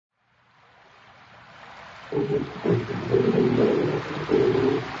Roots.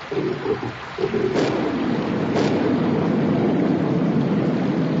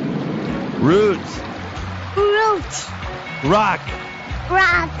 Roots. Rock.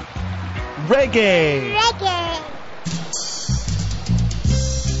 Rock. Reggae. Reggae.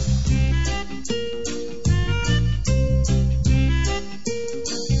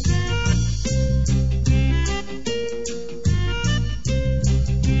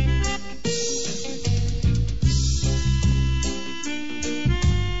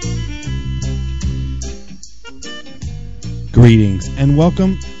 Greetings and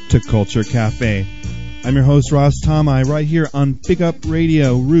welcome to Culture Cafe. I'm your host, RAS TOM-I, right here on Big Up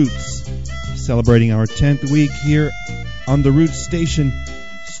Radio Roots, celebrating our 10th week here on the Roots station,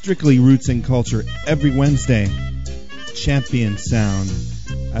 strictly roots and culture, every Wednesday. Champion sound.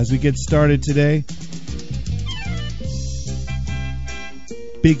 As we get started today,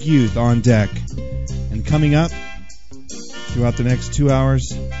 Big Youth on deck. And coming up throughout the next 2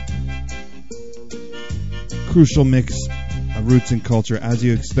 hours, crucial mix of roots and culture, as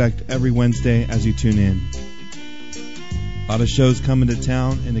you expect every Wednesday as you tune in. A lot of shows coming to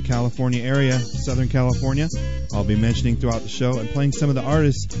town in the California area, Southern California. I'll be mentioning throughout the show and playing some of the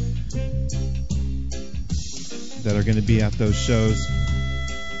artists that are going to be at those shows.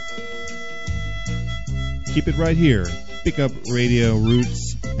 Keep it right here. Pick up Radio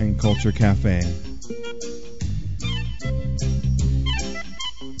Roots and Culture Cafe.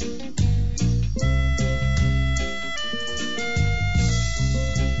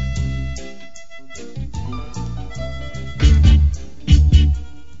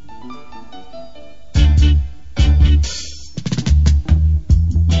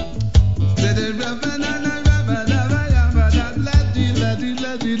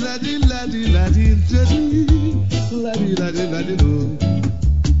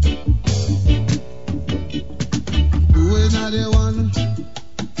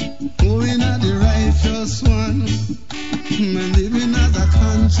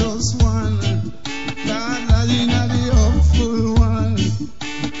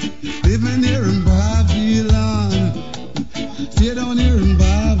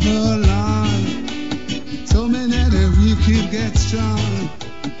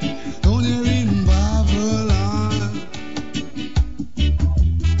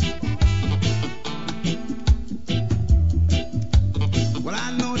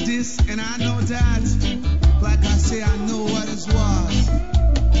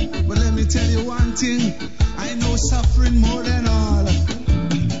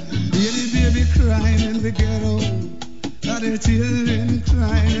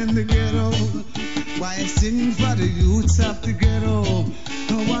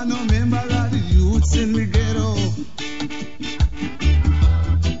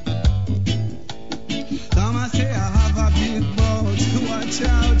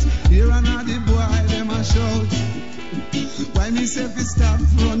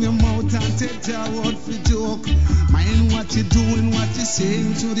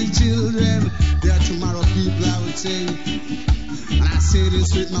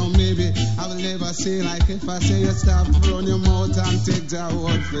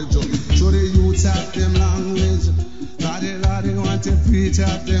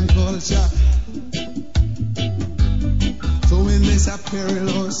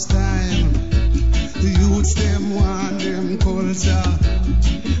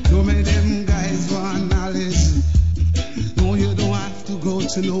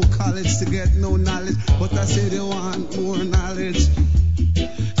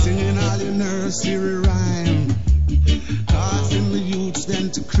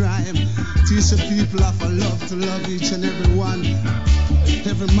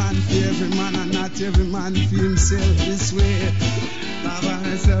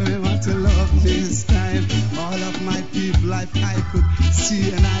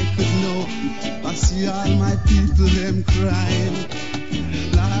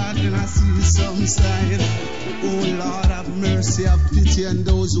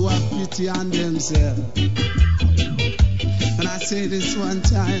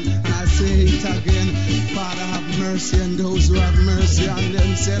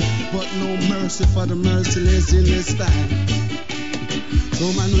 For the merciless in this time. So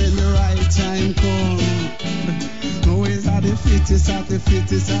man, when the right time comes, always are the fittest of the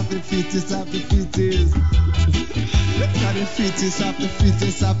fittest of the fittest of the fittest. Are the fittest of the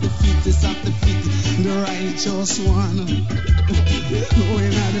fittest of the fittest of the fittest, the righteous one.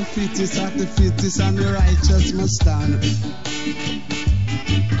 Knowing are the fittest of the fittest and the righteous must stand.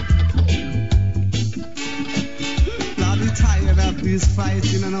 Now be tired of this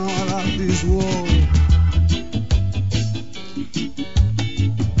fighting and all of this war.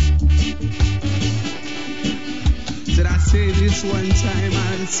 say this one time,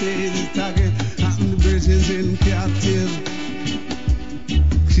 I'll say it again. I'm the virgins in captive.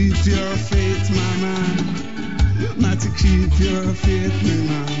 Keep your faith, mama. Not to keep your faith, me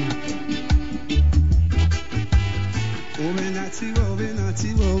man. Oh, we natty, oh, we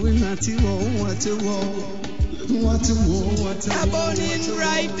natty, oh, we natty, oh, what a woe. What a woe, what a woe. A burning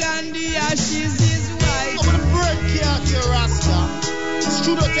bright and the ashes is white. I'm gonna break out your Rasta.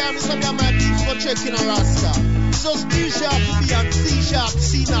 Studio time is something I might be for checking a Rasta. So B sharp B and C sharp,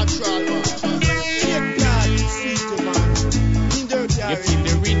 C natural man. Check that, see to man. In dirty You feel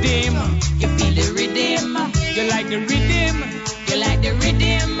the rhythm, you feel the rhythm. You like the rhythm, you like the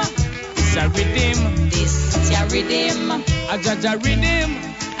rhythm. It's a rhythm, this is your rhythm. A jaja rhythm,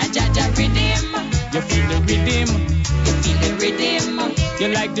 a jaja rhythm. You feel the rhythm, you feel the rhythm. You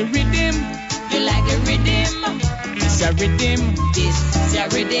like the rhythm, you like the rhythm. It's a rhythm, this is your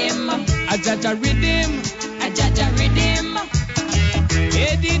rhythm. A jaja rhythm, a jaja rhythm.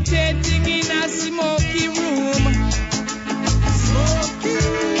 Meditating in a smoky room. Smoky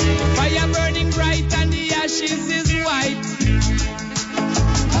room. Fire burning bright and the ashes is white.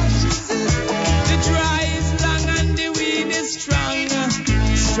 Ashes is white. The dry is long and the weed is strong.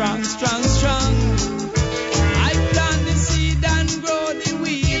 Strong, strong, strong. I plant the seed and grow the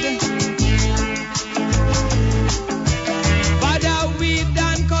weed. Bada weed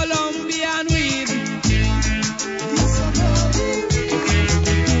and Colombian weed.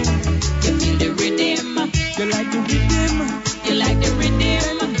 You feel the rhythm. You like the rhythm. You like the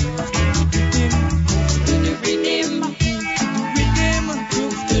rhythm. To the rhythm.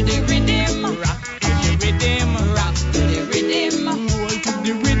 Move to the rhythm. Rock to the rhythm. Rock to the rhythm. Roll to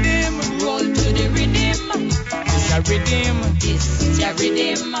the rhythm. Roll to the rhythm. It's a rhythm. This is your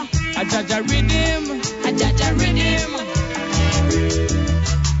rhythm. A jaja rhythm. A jaja rhythm.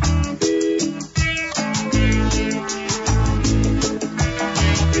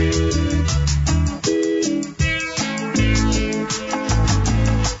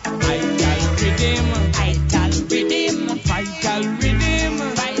 Vital rhythm, vital rhythm,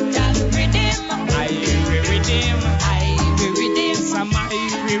 vital rhythm. Irie rhythm, irie rhythm, some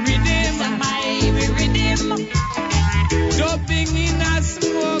irie rhythm, some irie rhythm. Dubbing in a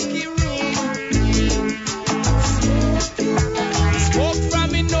smoky room. Smoke from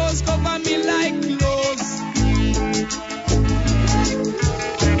me nose cover me like clothes.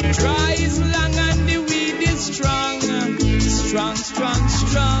 Dry is long and the weed is strong. Strong, strong,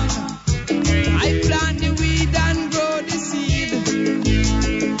 strong. I plant the weed and grow the seed.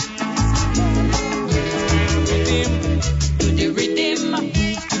 Rhythm, to the rhythm,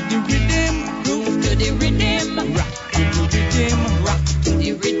 move to the rhythm, move to the rhythm, rock to the rhythm, rock to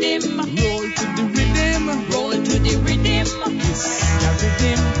the rhythm, roll to the rhythm, roll to the rhythm. This is your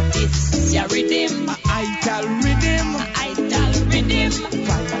rhythm, this is your rhythm, vital rhythm, vital rhythm,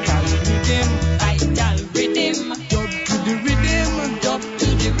 vital rhythm, vital rhythm. Dub to the rhythm, dub to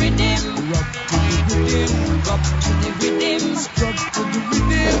the rhythm. Rock to the rhythm, rock to the rhythm, scrub to the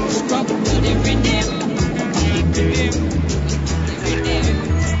rhythm, scrub to the rhythm, rhythm, rhythm.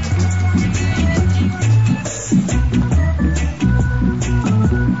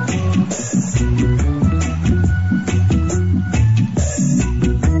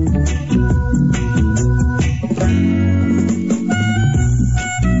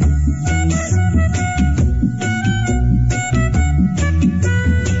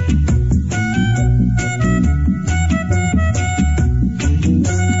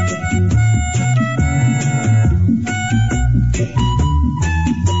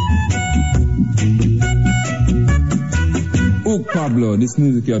 Oh, Pablo, this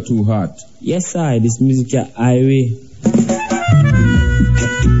music is too hot. Yes, I. This music is highway.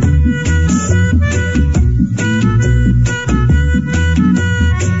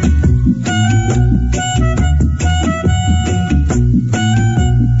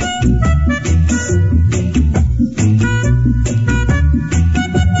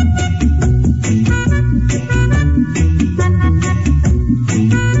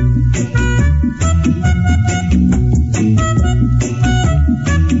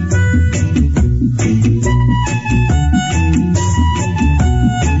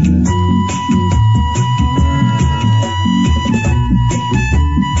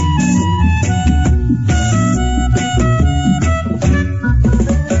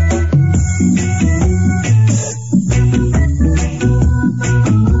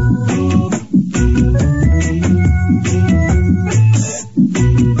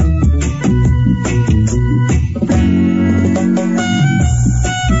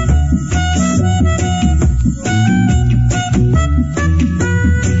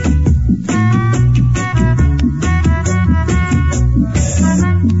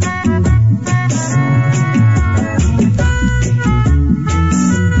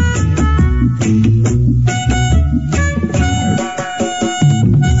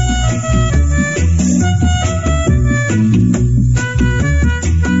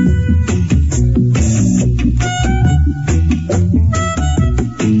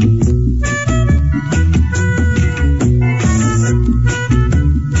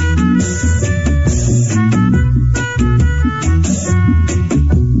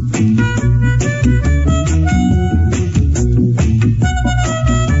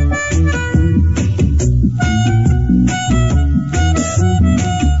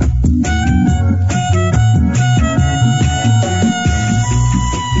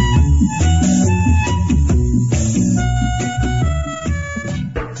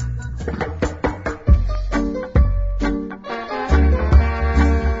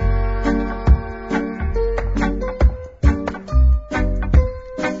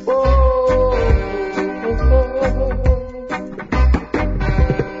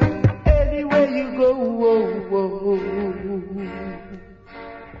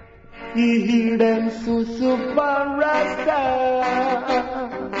 Super Rasta.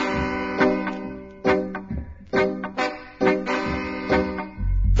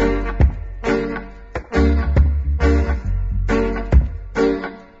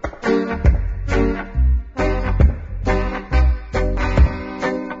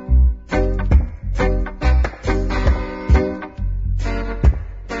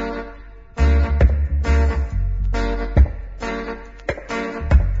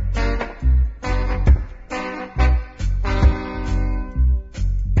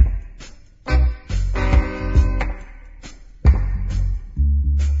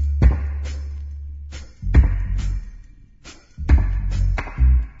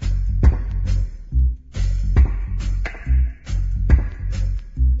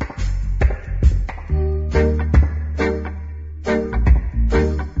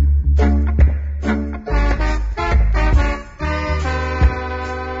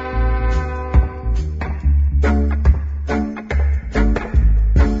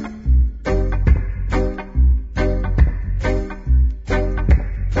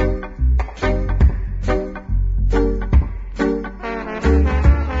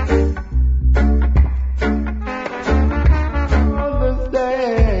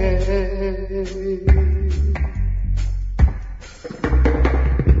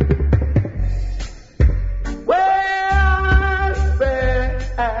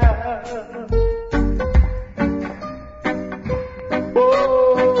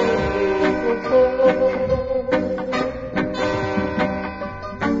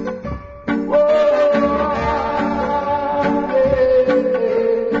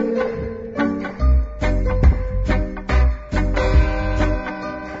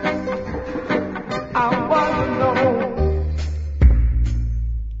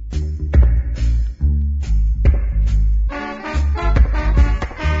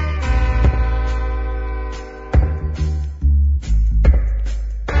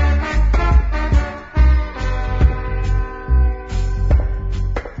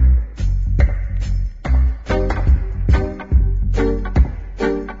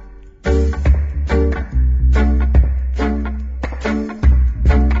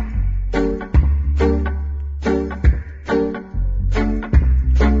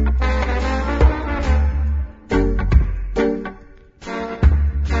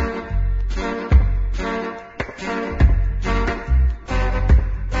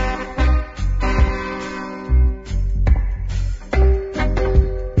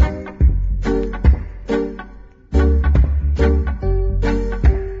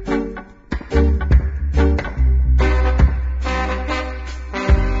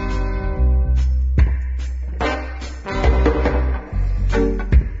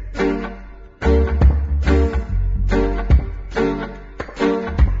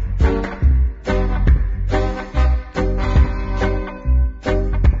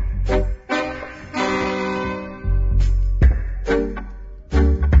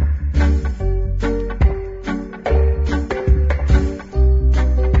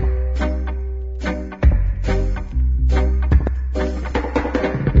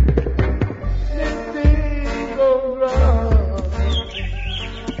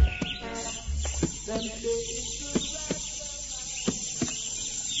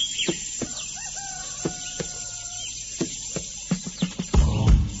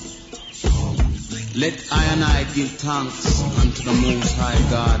 Let I and I give thanks unto the Most High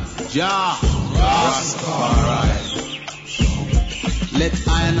God, Jah Rastafari. Let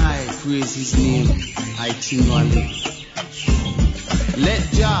I and I praise His name continually. Let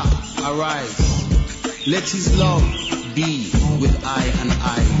Jah arise. Let His love be with I and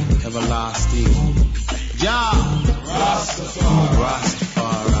I everlasting. Jah Rastafari.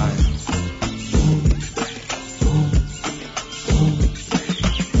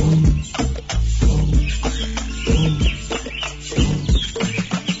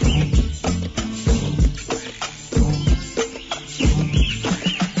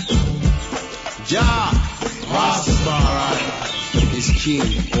 Jah Rastafari is king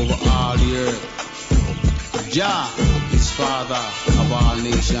over all the earth. Jah is father of all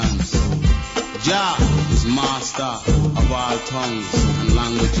nations. Jah is master of all tongues and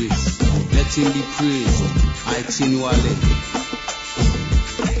languages. Let him be praised continually.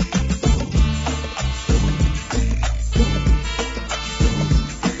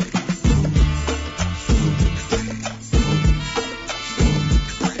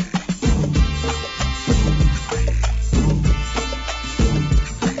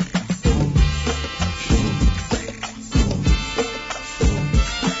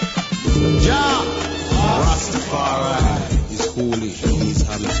 Jah Rastafari is holy in his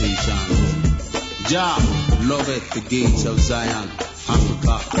habitation. Jah loveth the gates of Zion,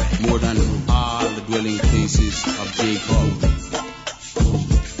 Africa, more than all the dwelling places of Jacob.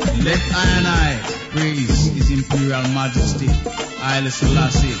 Let I praise His Imperial Majesty, Haile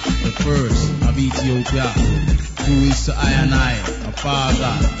Selassie, the first of Ethiopia, who is to I, a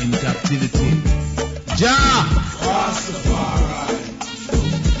father in captivity. Jah Rastafari.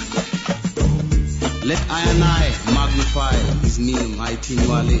 Let I magnify His name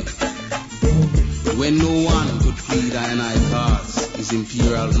continually. When no one could plead I cause, His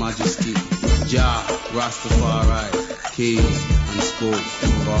Imperial Majesty, Jah Rastafari, came and spoke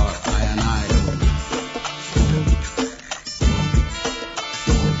for I.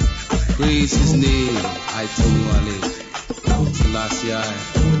 Praise His name, continually. Selassie,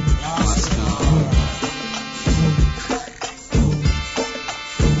 Master.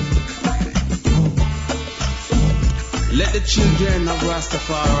 Let the children of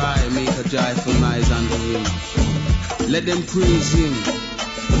Rastafari make a joyful noise unto Him. Let them praise Him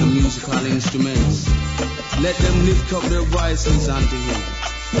with the musical instruments. Let them lift up their voices unto Him.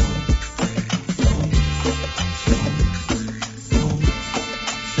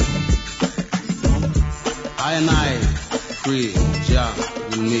 I pray Jah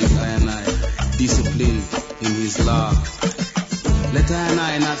will make I disciplined in His law. Let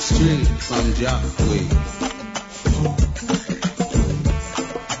I not stray from Jah's way.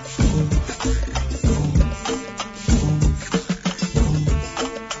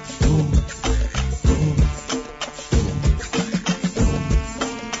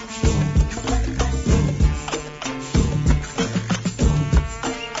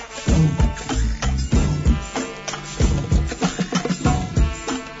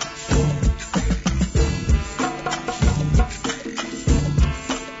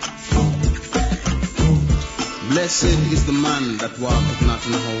 Blessed is the man that walketh not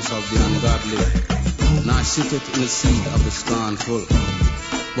in the house of the ungodly, nor sitteth in the seat of the scornful,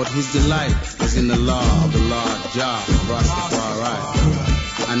 but his delight is in the law of the Lord Jah Rastafari,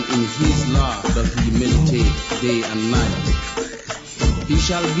 and in His law doth he meditate day and night. He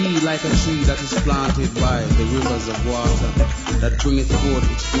shall be like a tree that is planted by the rivers of water, that bringeth forth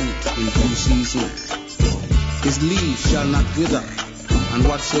its fruit in due season. His leaves shall not wither, and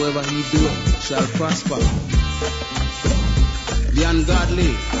whatsoever he doeth shall prosper. The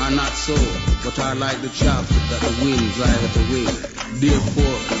ungodly are not so, but are like the chaff that the wind driveth away.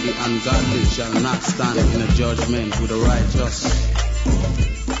 Therefore the ungodly shall not stand in a judgment with the righteous,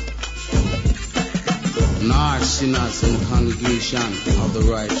 nor sinners in the congregation of the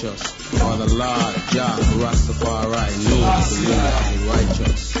righteous. For the Lord Jah Rastafari knows the way of the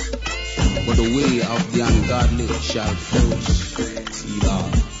righteous, but the way of the ungodly shall perish. Selah.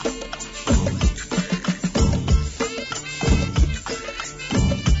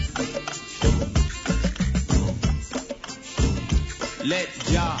 Let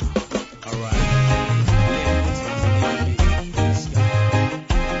Jah arise.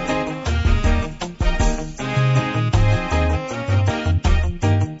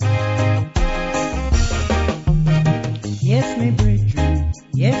 Yes,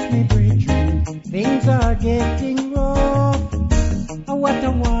 me brethren, things are getting rough. What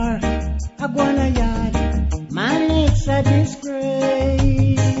a war, a guana yard, man, it's a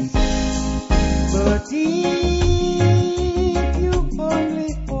disgrace. But if you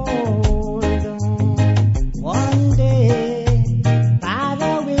only hold on, one day,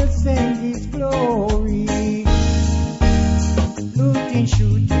 Father will send His glory. Looting,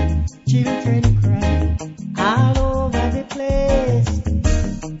 shooting, children crying, all over the place.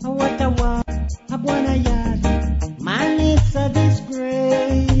 What a war, a guana yard, man, it's a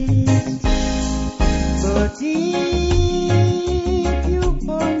disgrace. But if you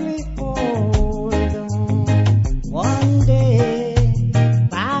only hold on, one day,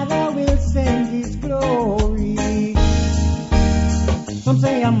 Father will send His glory. Some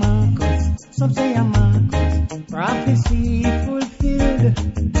say a Marcus, some say a Marcus, prophecy fulfilled.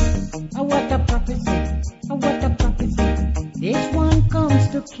 What a prophecy, what a prophecy, this one comes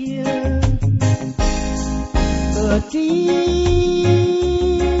to kill. But in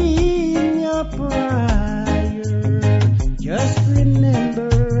your prayer, just remember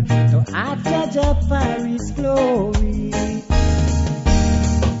to ask Jah for His glory.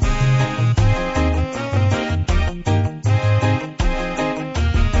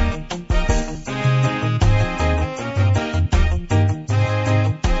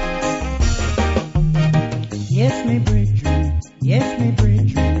 Yes, me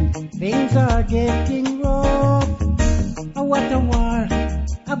brethren, things are getting rough. What a war,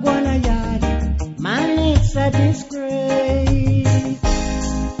 a guana yard, man, it's a disgrace.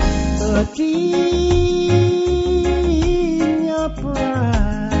 But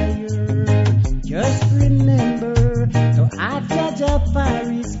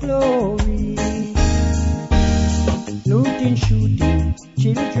Rastafari's glory. Looting, shooting,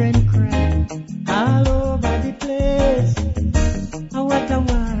 children cry all over the place. What a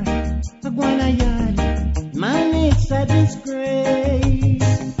war, a guana yard, man, it's a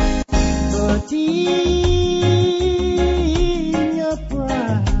disgrace. But in your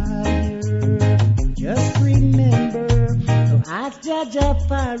prayer, just remember to ask Jaja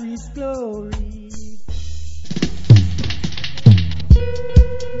for his glory.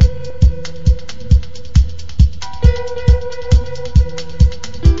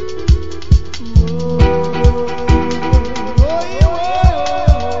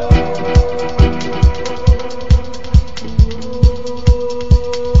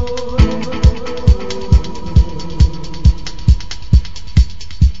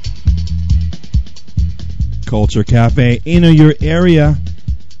 Culture Cafe in your area,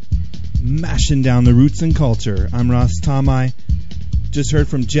 mashing down the roots and culture. I'm RAS TOM-I. Just heard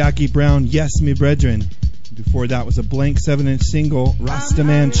from Jackie Brown, Yes Me Brethren. Before that was a blank 7-inch single,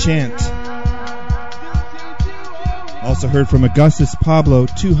 Rastaman Chant. Also heard from Augustus Pablo,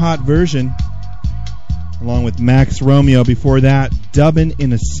 Too Hot Version, along with Max Romeo. Before that, Dubbin'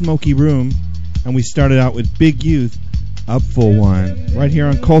 in a Smoky Room. And we started out with Big Youth, Up Full One. Right here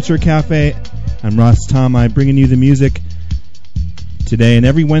on Culture Cafe. I'm RAS TOM-I, bringing you the music today and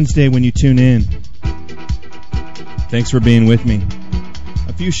every Wednesday when you tune in. Thanks for being with me.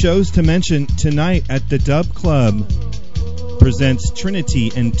 A few shows to mention tonight at the Dub Club presents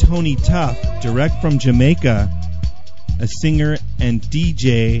Trinity and Tony Tuff, direct from Jamaica, a singer and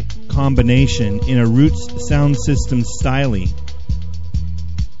DJ combination in a Roots sound system styling.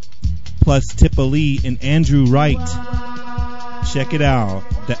 Plus Tippa Lee and Andrew Wright. Check it out,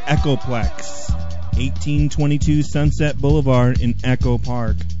 the Echoplex. 1822 Sunset Boulevard in Echo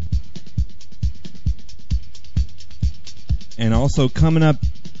Park. And also coming up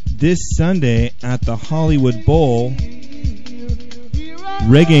this Sunday at the Hollywood Bowl,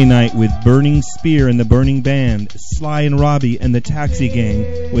 Reggae Night with Burning Spear and the Burning Band, Sly and Robbie and the Taxi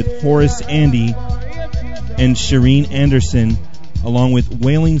Gang with Horace Andy and Shireen Anderson, along with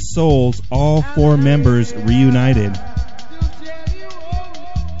Wailing Souls, all 4 members reunited.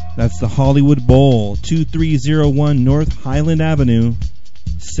 That's the Hollywood Bowl, 2301 North Highland Avenue,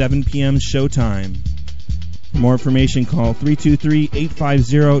 7 p.m. showtime. For more information, call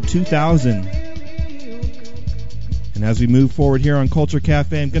 323-850-2000. And as we move forward here on Culture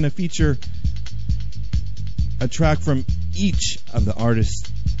Cafe, I'm going to feature a track from each of the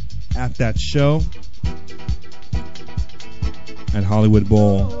artists at that show at Hollywood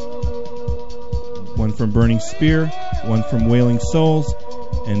Bowl. One from Burning Spear, one from Wailing Souls,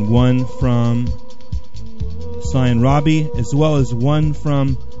 and one from Sly and Robbie, as well as one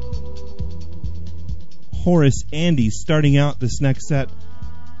from Horace Andy, starting out this next set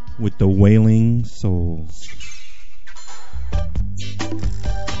with the Wailing Souls.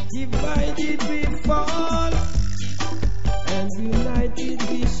 Divided we fall, and united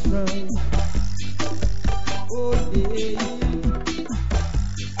we strong. Oh yeah.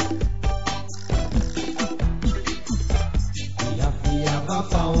 We have a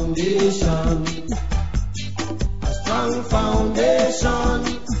foundation, a strong foundation,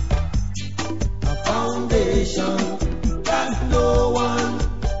 a foundation that no one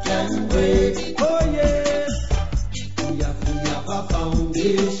can break. Oh yes, we have a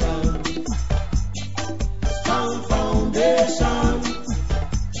foundation, a strong foundation,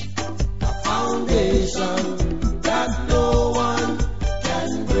 a foundation that no one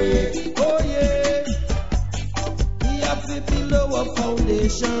can break. Oh yes, we have to build our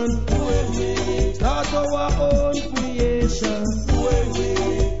foundation, start our own creation,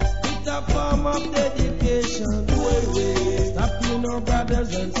 with a form of dedication, stopping our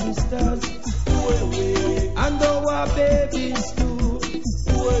brothers and sisters, and our babies too.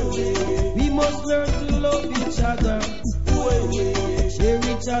 We must learn to love each other, share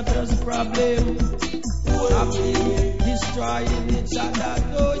each other's problem, stop destroying each other.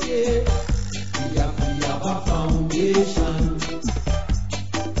 Oh yeah, we have a foundation,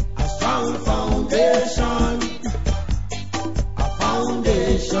 a strong foundation, a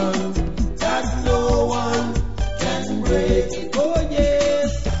foundation that no one can break. Oh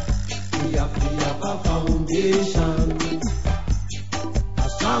yes, we have a foundation, a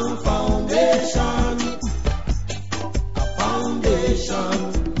strong foundation, a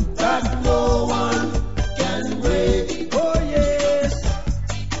foundation that no one can break. Oh yes,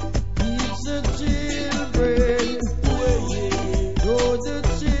 teach the children, know the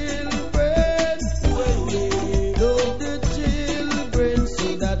children, love the children, so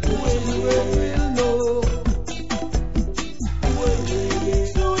that the children will know,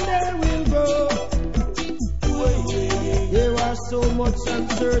 so much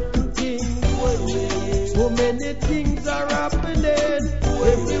uncertain things. So many things are happening.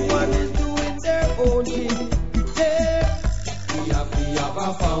 Everyone is doing their own thing. Hey. We have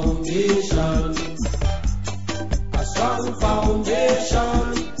a foundation, a strong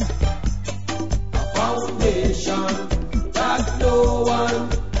foundation, a foundation that no one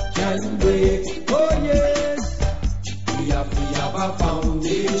can break. Oh yes, we have a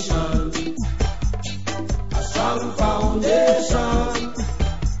foundation, a strong foundation,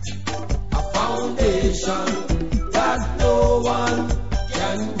 a foundation that no one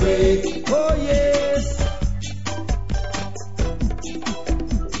can break. Oh yes.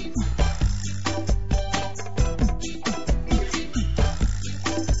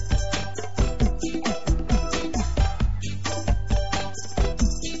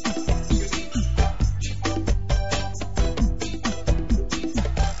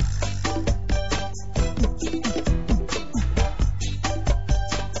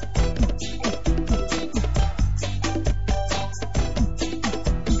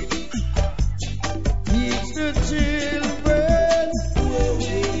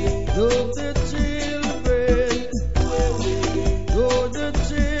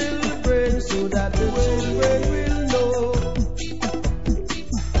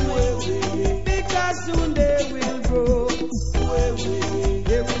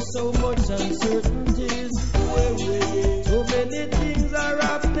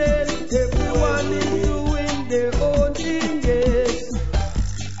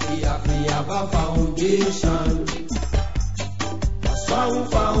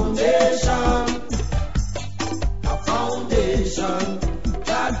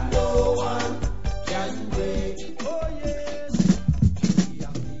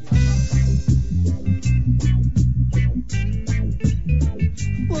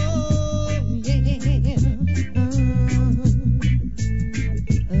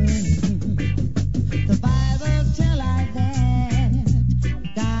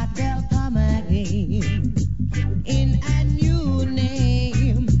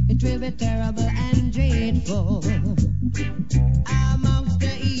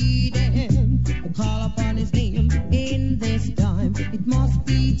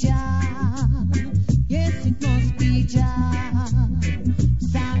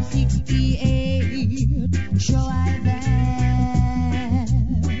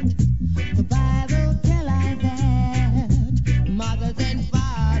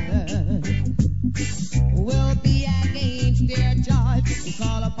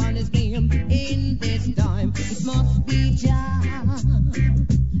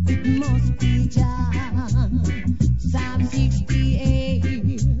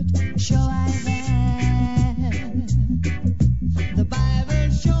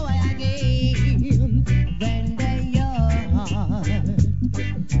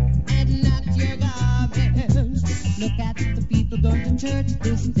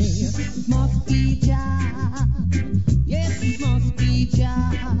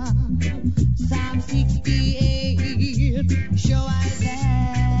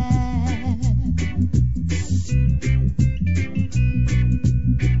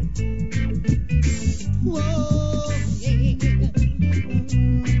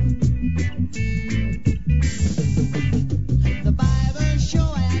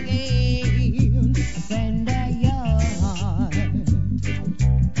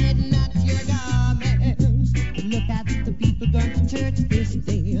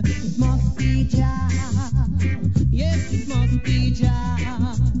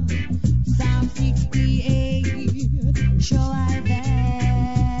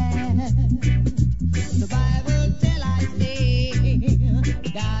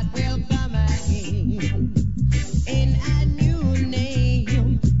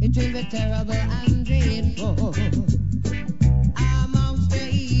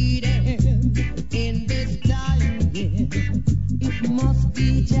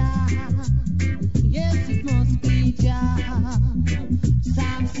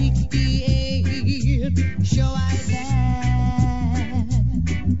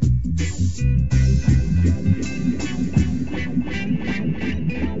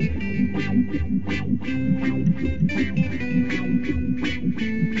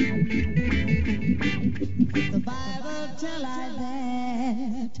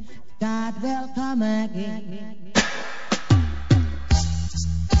 God will come again.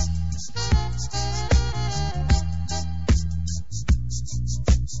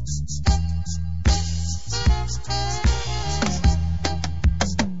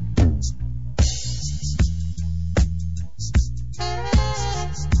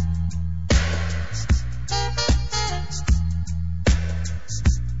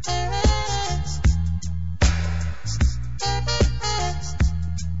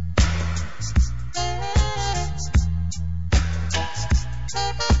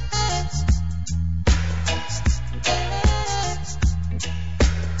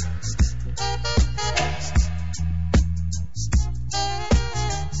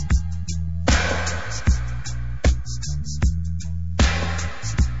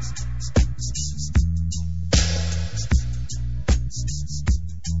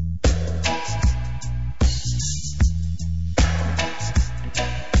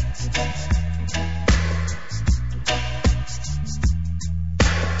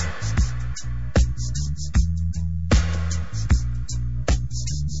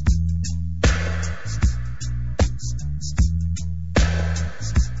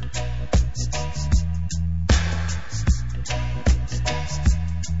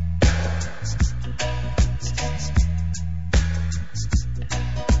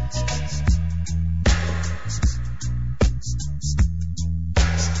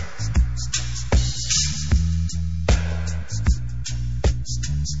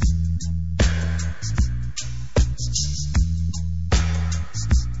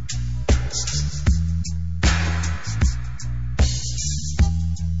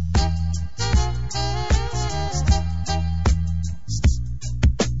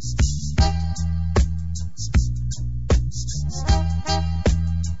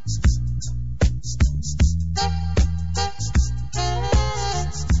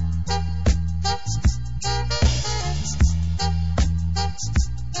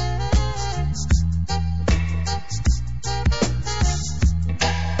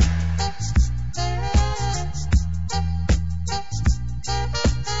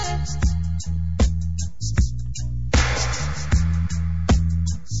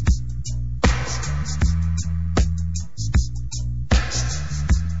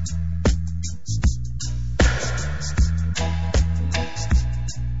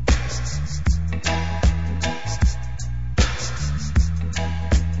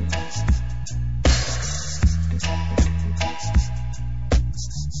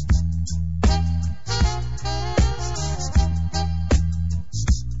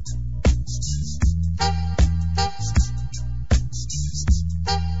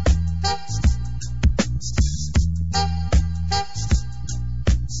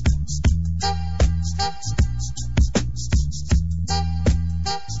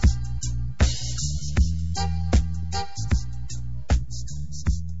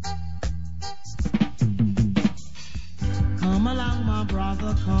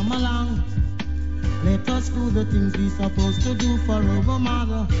 come along. Let us do the things we supposed to do for our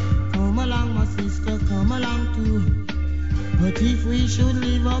mother. Come along, my sister, come along too. But if we should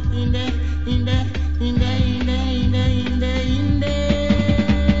live up in the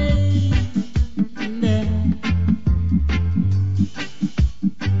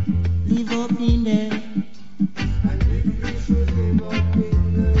live up in there.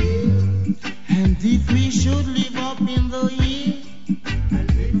 And if we should live up in the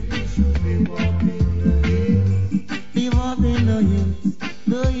hill, live up in the hills,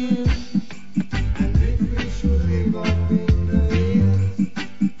 the hill. And if we should live up in the hills,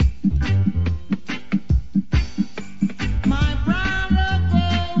 my brother,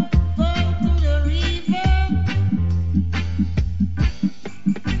 go to the river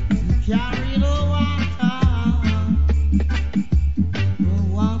to carry the water.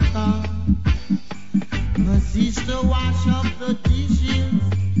 My sister wash up the dishes.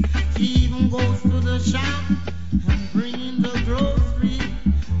 She even goes to the shop and bring in the groceries.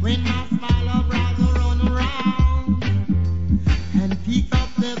 When my smaller brother run around and pick up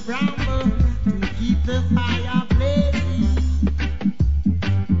the bramble to keep the fire blazing,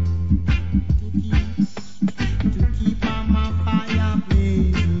 to keep my fire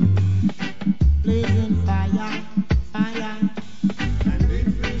blazing, blazing fire. And if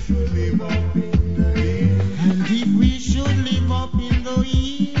we should live up in the hill, and if we should live up in the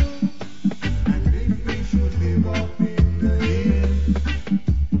hill, and if we should live up in the hill,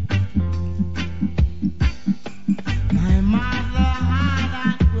 my mother had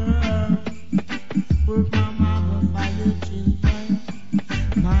that work my mother by the children.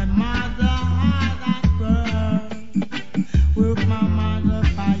 My mother had that work my mother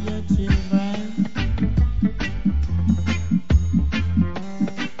by your children.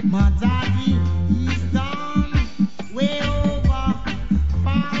 My daddy, he's gone way over,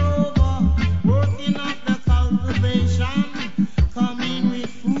 far over, working up the cultivation. Coming with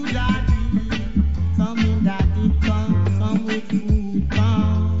food, daddy. Coming, daddy, come with food,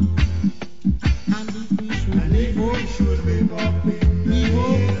 come. And if we should live up in the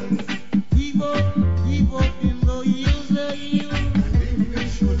hills, live up in the hills, the hills. And if we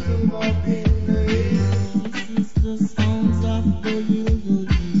should live up in the hills, this is the sounds of the hills.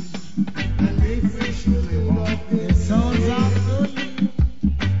 And if we should live up in the sounds of the hills,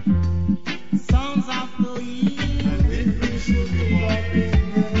 sounds of the hills. And if we should live up in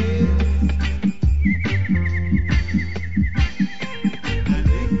the hills, and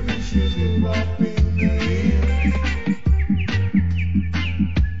if we should live up in the hills,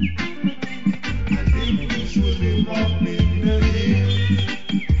 and if we should live up in the hills, and if we should live up in the hills,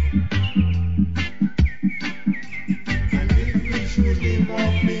 and if we should live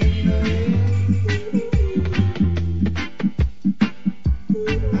up in the hills,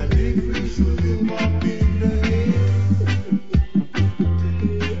 and if we should live up in the hills,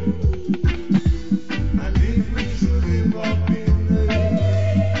 and if we should live up in the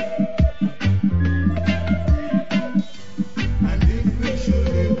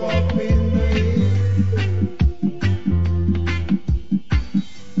hills,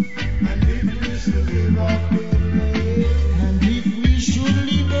 and if we should live up in the hills, and if we should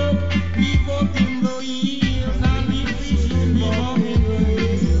live up in the hills, and if we should live up in the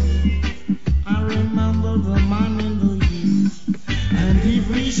hills, I remember the man in the hills. And if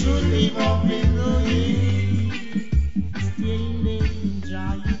we should live up in the hills, stay in there,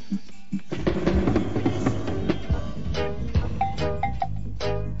 enjoy it.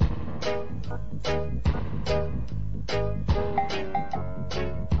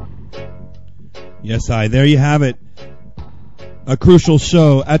 Yes, there you have it. A crucial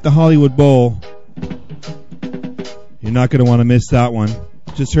show at the Hollywood Bowl. You're not going to want to miss that one.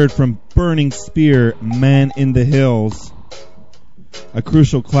 Just heard from Burning Spear, Man in the Hills. A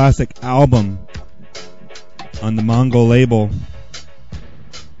crucial classic album on the Mongol label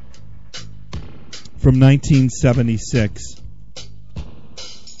from 1976.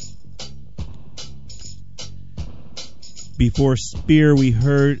 Before Spear, we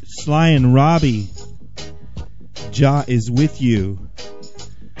heard Sly and Robbie, Jah is With You.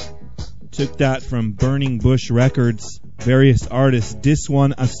 Took that from Burning Bush Records, various artists. This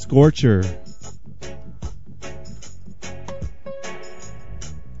one, A Scorcher.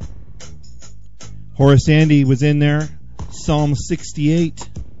 Horace Andy was in there, Psalm 68.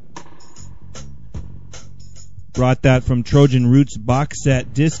 Brought that from Trojan Roots box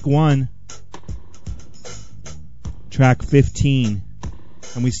set, disc 1. Track 15.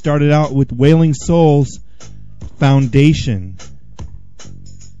 And we started out with Wailing Souls, Foundation.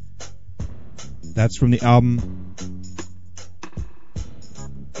 That's from the album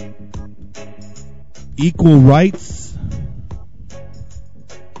equal rights,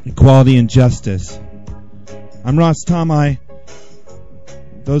 equality, and justice. I'm RAS TOM-I.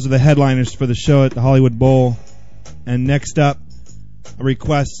 Those are the headliners for the show at the Hollywood Bowl. And next up, a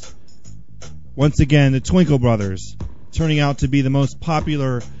request. Once again, the Twinkle Brothers, turning out to be the most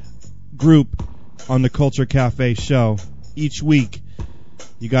popular group on the Culture Cafe show. Each week,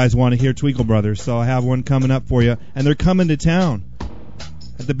 you guys want to hear Twinkle Brothers, so I have one coming up for you. And they're coming to town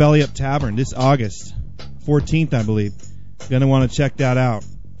at the Belly Up Tavern this August 14th, I believe. You're going to want to check that out.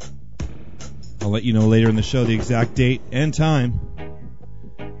 I'll let you know later in the show the exact date and time.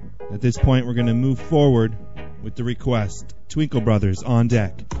 At this point, we're going to move forward with the request. Twinkle Brothers on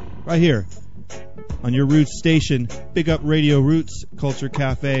deck. Right here on your Roots station, Big Up Radio Roots, Culture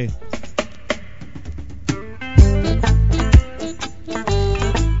Cafe.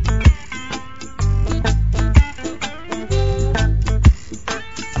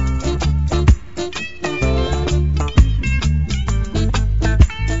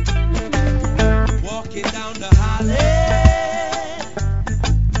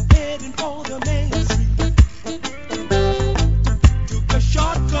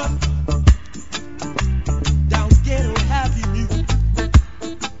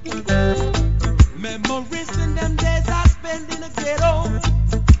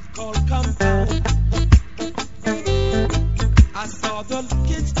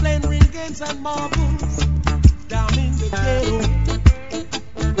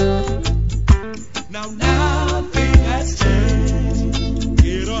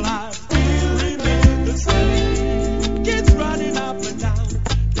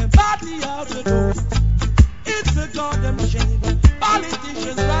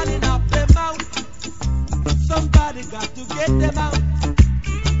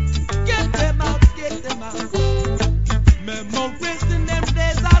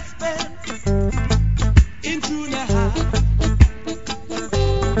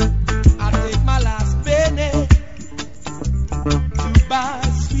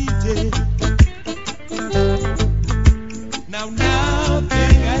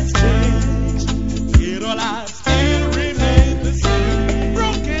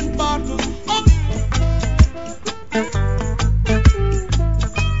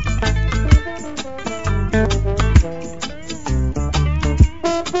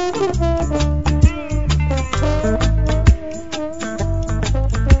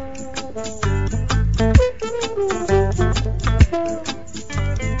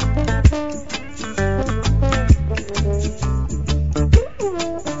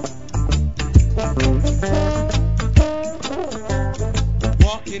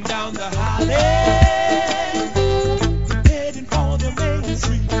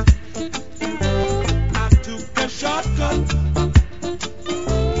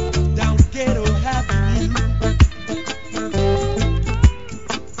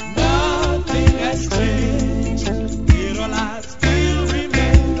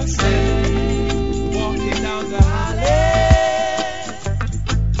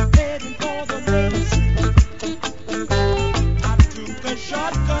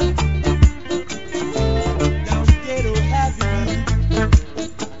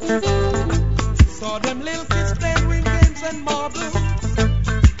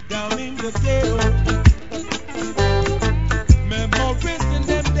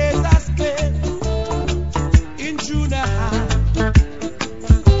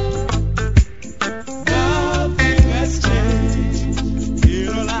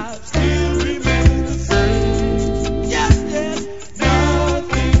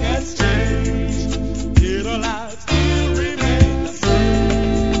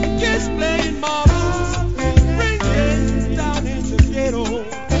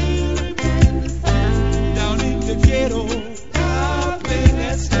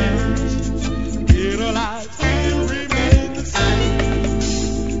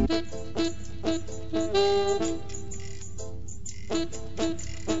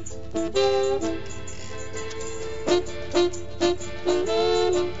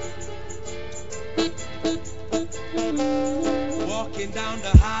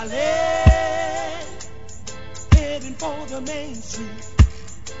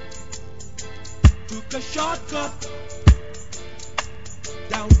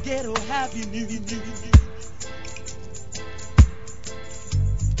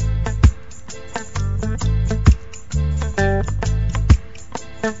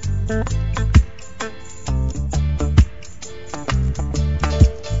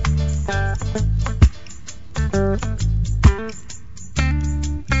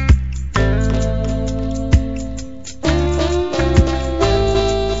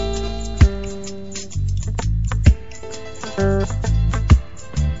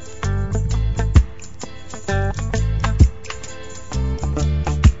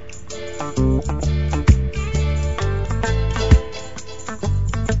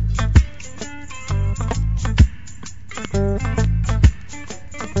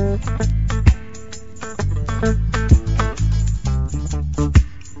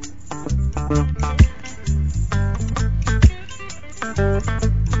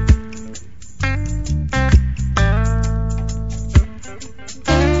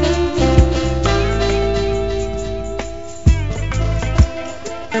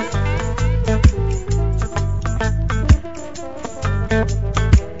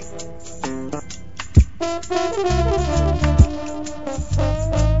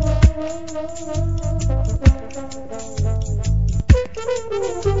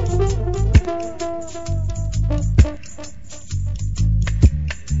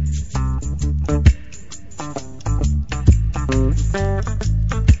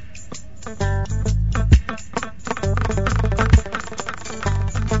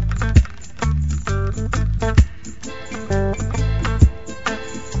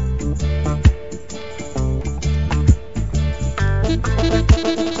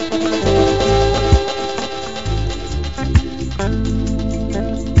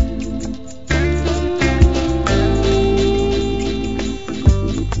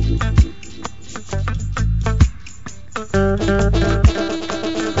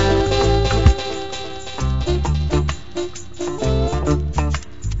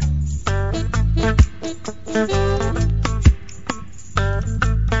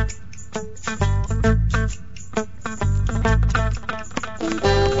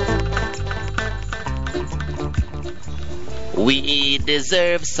 We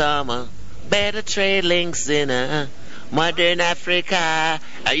deserve some better trade links in modern Africa.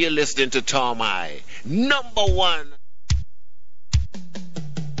 Are you listening to Tom-I? Number one.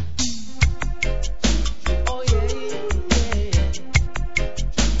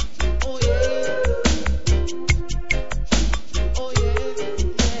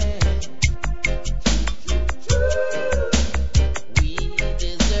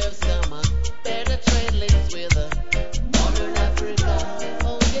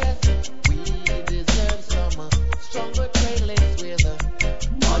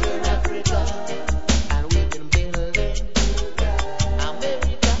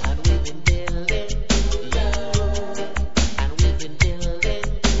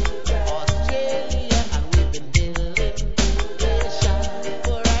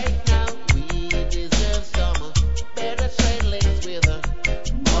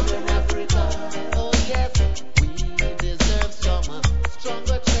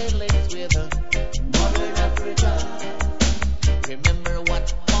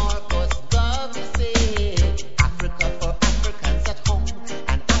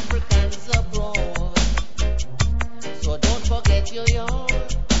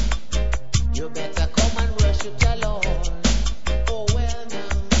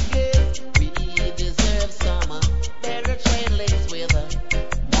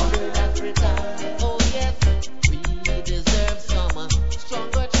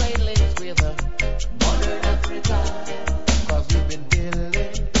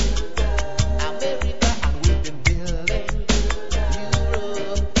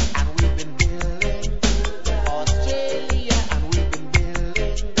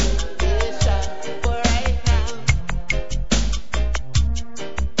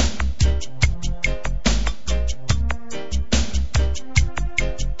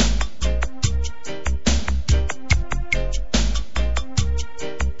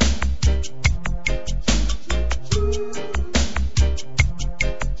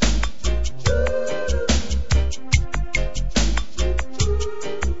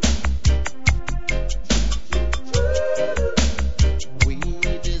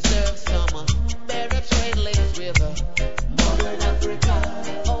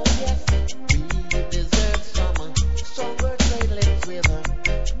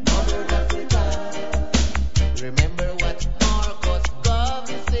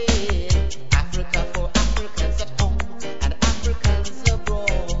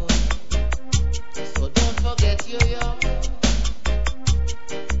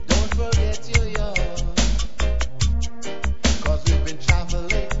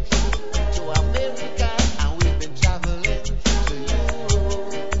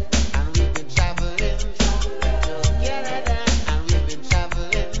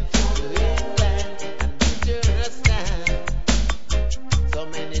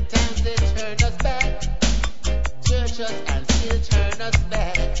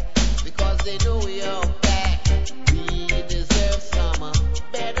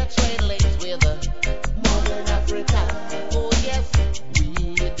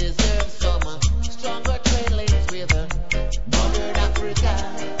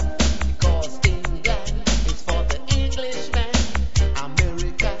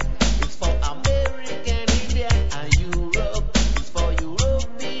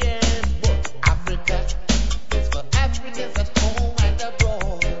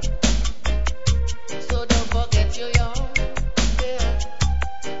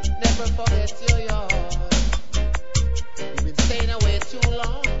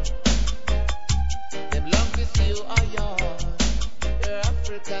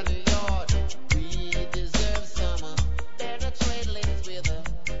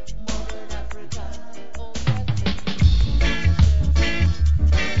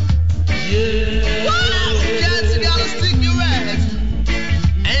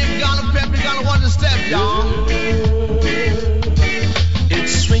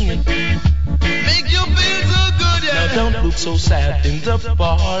 so sad in the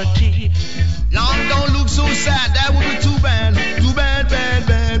party. Long don't look so sad, that would be too bad. Too bad, bad,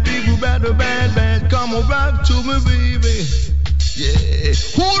 bad, people bad, bad, bad. Come on back to me, baby. Yeah.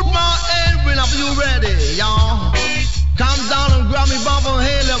 Hold my hand when you're ready, y'all. Come down and grab me by my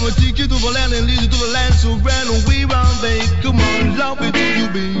hand. Let me take you to the land and lead you to the land so grand. And we run, babe. Come on, love it to you,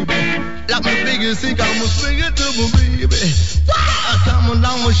 baby. Let me big and sick, I'ma swing it to me, baby. Come on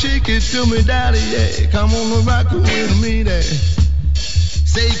down and shake it to me, daddy, yeah. Come on and rock with me, there.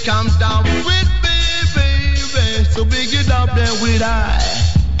 Say, come down with me, baby. So big it up there with I.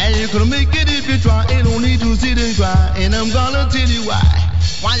 And you can make it if you try. Ain't no need to sit and cry. And I'm gonna tell you why.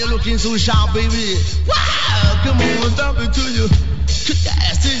 Why you looking so sharp, baby? Wow, come on, stop it to you.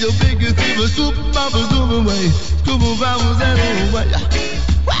 I see your biggest fever, super bubbles, super way. Super bubbles, and all way.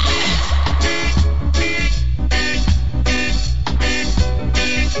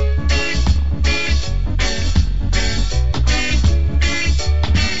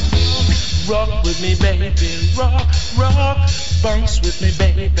 Rock with me, baby. Rock, rock. Bounce with me,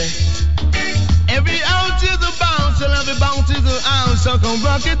 baby. Every ounce is a bounce, and every bounce is an ounce. So come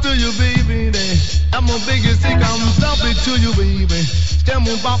rock it to you, baby. I'm a biggest thing, I'm stop it to you, baby. Stem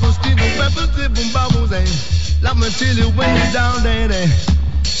on bubbles, still on peppers, tip on bubbles, eh. Let me tell you when you're down there.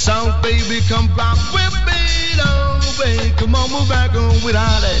 So, baby, come rock with me, oh, baby. Come on, move back on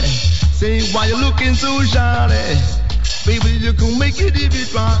without it. Say, why you looking so shy, baby, you can make it if you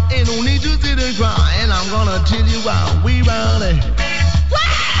try. Ain't no need to sit and cry. And I'm gonna tell you why we round it.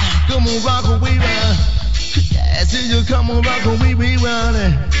 Come on, rock and we round. I see you come on, rock and we round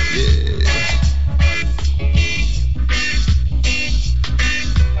it. Yeah.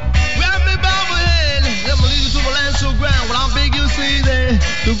 Grab me by my hand. Let me lead you to the land so grand. When I'm big, you see that.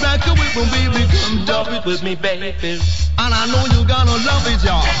 The rock and whip, baby, come dub it with me, baby. And I know you gonna love it,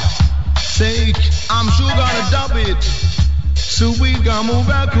 y'all. Say, I'm sure gonna dub it. So we gonna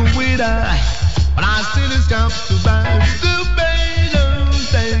rock with I. But I still is come to buy the baby.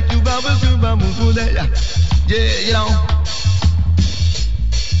 Thank you, Baba, for that. Yeah, you know.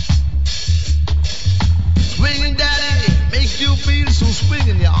 Swinging daddy, make you feel so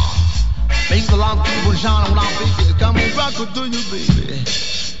swinging, y'all. Make a lot of people shine when I'm big. Come on, rock it to you, baby.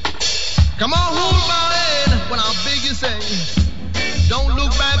 Come on, hold my hand when I'm big, you say. Don't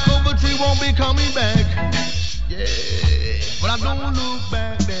look back, over tree won't be coming back. Yeah, but I don't look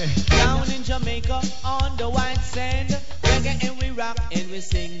back there. Down in Jamaica on the white sand, reggae and we rock and we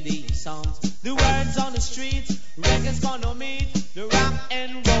sing these songs. The words on the streets, reggae's gonna meet the rock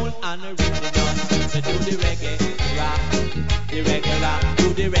and roll on the original. So do the reggae rock,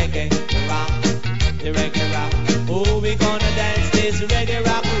 do the reggae rock, the reggae rock. Oh, we gonna dance this reggae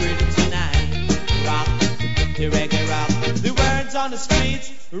rock rhythm tonight. Rock, the reggae rock. The words on the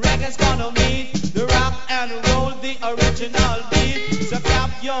streets, reggae's gonna meet the rock and roll, the original beat. So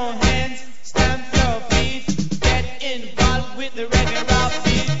clap your hands, stamp your feet, get involved with the reggae rock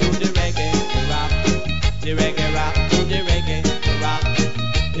beat. Do the reggae rock, the reggae rock, do the reggae rock,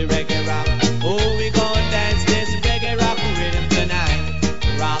 the reggae rock. Oh, we gonna dance this reggae rock rhythm tonight.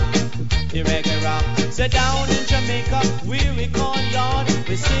 Rock, the reggae rock. So down in Jamaica, we record yard,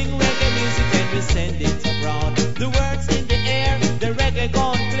 we sing reggae music and we send it abroad. The words in the air, the reggae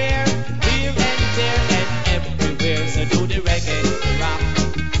gone clear, here and there and everywhere. So do the reggae rock,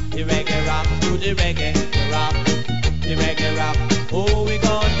 the reggae rock, do the reggae rock, the reggae rock. Oh, we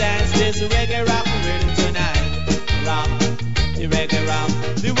gon' dance this reggae rock rhythm tonight. Rock, the reggae rock.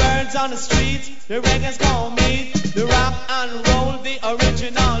 The words on the streets, the reggae's gon' meet the rock and roll, the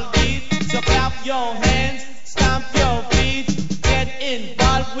original beat. So clap your hands, stamp your feet, get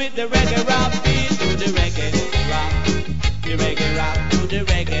involved with the reggae rock beat. Do the reggae rock, the reggae rock, do the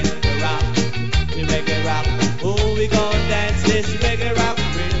reggae rock, the reggae rock. Oh, we gon' dance this reggae rock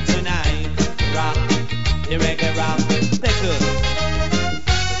rhythm tonight. Rock, the reggae rock. Thank you.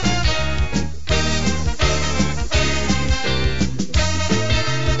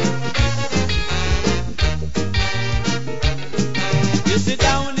 You sit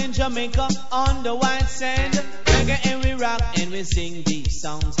down in Jamaica on the white sand, reggae and we rock and we sing these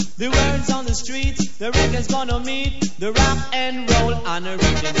songs. The words on the streets, the reggae's gonna meet the rock and roll on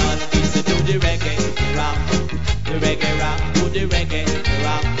original beat. So do the reggae rock, the reggae rock, do the reggae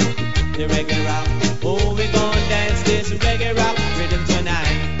rock, the reggae rock. Oh, we gonna dance this reggae rock rhythm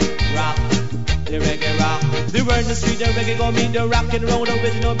tonight. Rock, the reggae rock. The word in the street, the reggae gon' meet the rock and roll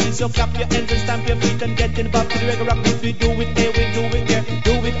original beat. So clap your hands and stamp your feet and get involved with the reggae rock beat. We do it here, we do it there,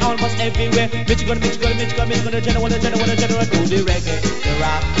 do it almost everywhere. Michigan, the general, do the reggae, the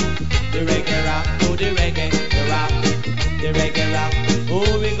rock, the reggae rock, do the reggae, the rock, the reggae rock.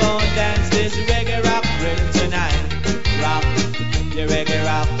 Oh, we gon' dance this reggae rock rhythm tonight. Rock, the reggae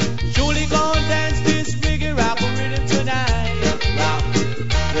rock. Surely gonna dance this reggae rock rhythm tonight. Rock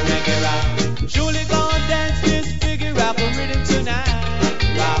the reggae rock. Surely gonna dance this reggae rock rhythm tonight.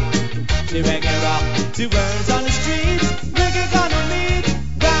 Rock the reggae rock. The words on the streets, reggae gonna meet.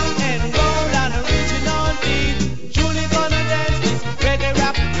 Rock and roll on original beat. Surely gonna dance this reggae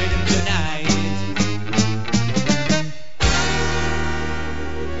rock rhythm tonight.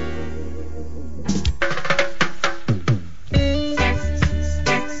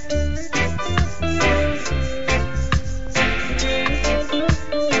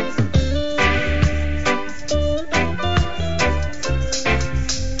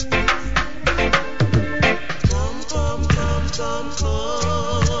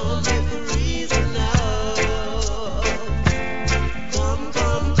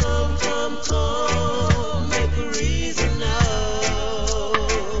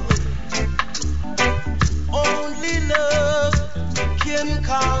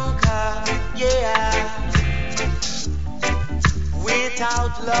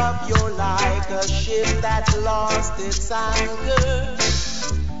 Without love, you're like a ship that lost its anchor,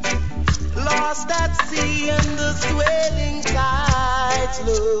 lost at sea in the swelling tides,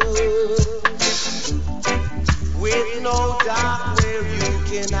 Lord, with no dock where you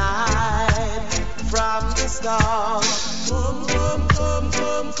can hide from the storm. Come, come, come,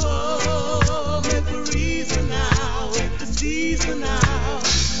 come, come, every reason now, the season now.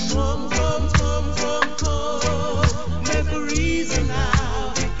 Come, come, come, come, come, every reason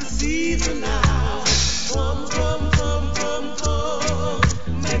now, the season now. Come, come, come, come, come,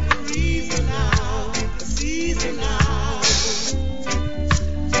 every reason now, the season now.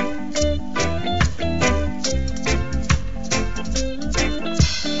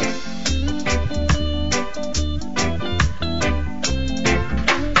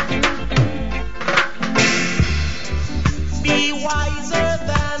 Be wiser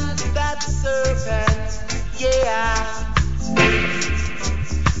than that serpent, yeah,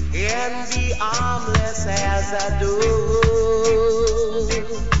 and be harmless as a dove.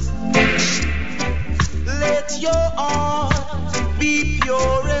 Let your heart be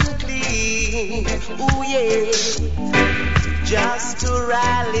pure and clean, ooh yeah, just to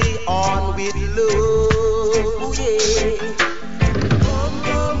rally on with love, ooh yeah. Come,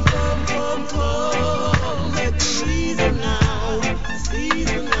 come, come, come, come, let the reason now,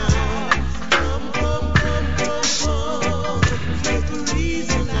 season now. Come, come, come, come, come, let the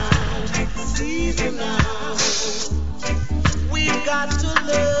reason now, season now. We've got to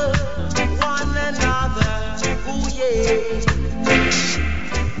love one another, ooh yeah.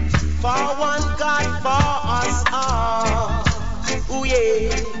 For one God, for us all, ooh yeah.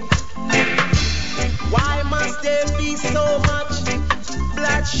 Why must there be so much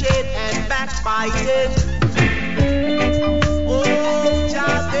bloodshed and backbiting? Oh,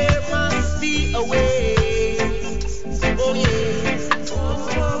 child, there must be a way. Oh, yeah. Come,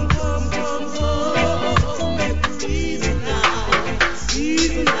 come, come, come, make the season now,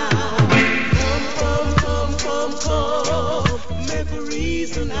 season now. Come, come, come, come, come, make the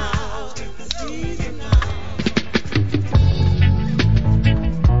reason now, season now.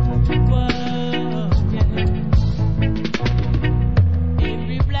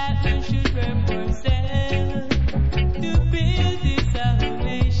 Every black man should represent to build this our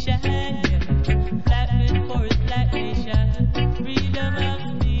nation. Black men for his black nation, freedom of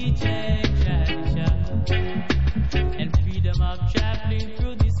speech and tradition, and freedom of traveling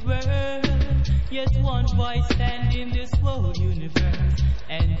through this world. Yet one voice stands in this whole universe,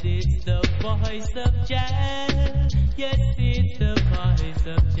 and it's the voice of Jah. Yes, it's the voice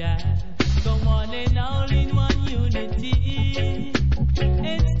of Jah. Go on and all in one unity.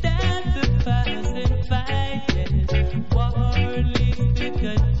 It's time to pass and fight, yes. War leads to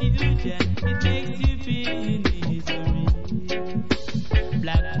confusion, it makes you be in misery.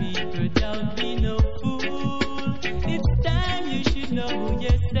 Black people, don't be no fool. It's time you should know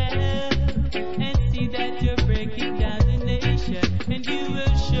yourself and see that you're breaking down the nation, and you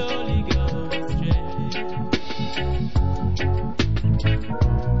will surely go astray.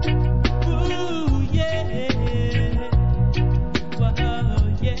 Ooh, yeah. Whoa,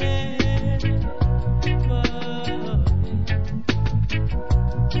 yeah. Whoa.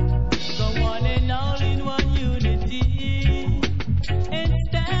 Go on and all in one unity, and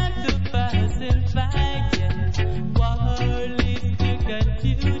stand to pass and fight, yes. War leads to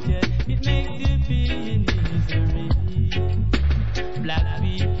confusion, it makes you be in misery. Black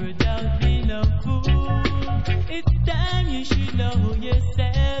people, don't be no fool. It's time you should know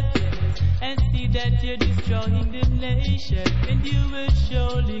yourself, yes, and see that you're destroying the nation, and you will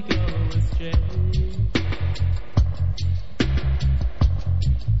surely go astray.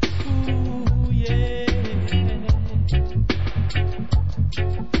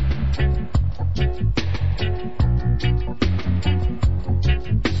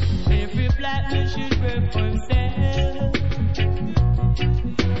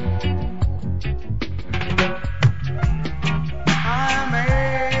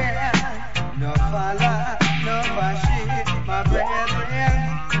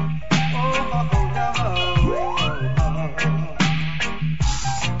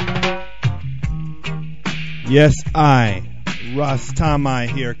 Yes, I, RAS TOM-I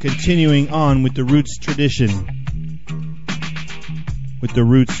here, continuing on with the Roots tradition, with the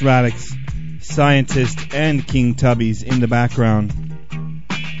Roots Radix Scientist and King Tubbies in the background.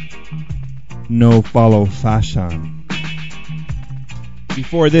 No follow fashion.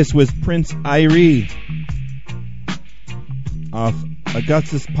 Before this was Prince Irie off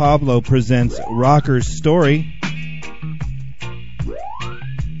Augustus Pablo Presents Rocker's Story.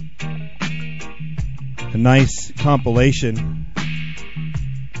 A nice compilation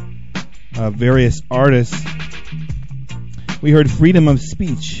of various artists. We heard Freedom of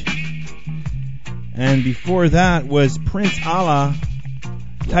Speech. And before that was Prince Allah,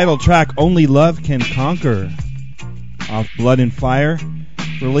 title track Only Love Can Conquer, off Blood and Fire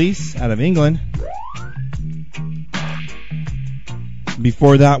release out of England.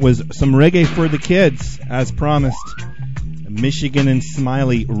 Before that was some reggae for the kids, as promised. Michigan and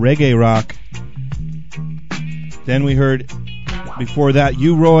Smiley reggae rock. Then we heard, before that,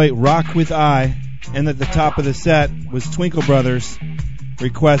 You Roy, Rock With I. And at the top of the set was Twinkle Brothers.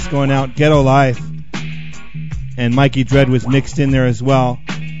 Request going out, Ghetto Life. And Mikey Dread was mixed in there as well.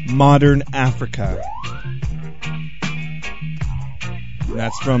 Modern Africa.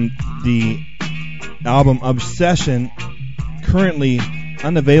 That's from the album Obsession, currently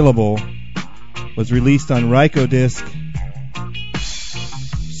unavailable. Was released on Ryko Disc.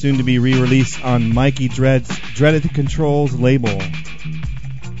 Soon to be re-released on Mikey Dread's Dread at the Controls label.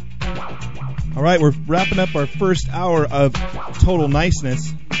 Alright, we're wrapping up our first hour of Total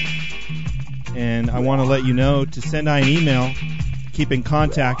Niceness. And I want to let you know to send I an email, keep in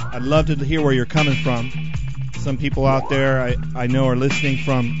contact. I'd love to hear where you're coming from. Some people out there I know are listening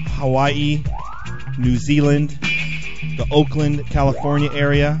from Hawaii, New Zealand, the Oakland, California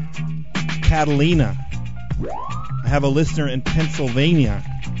area, Catalina. I have a listener in Pennsylvania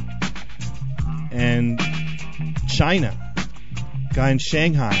and China, guy in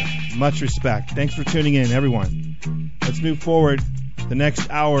Shanghai. Much respect. Thanks for tuning in, everyone. Let's move forward. The next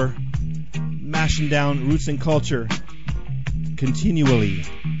hour, mashing down roots and culture continually,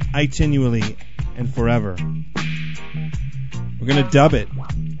 itinually, and forever. We're going to dub it.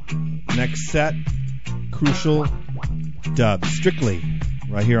 Next set, Crucial Dub, strictly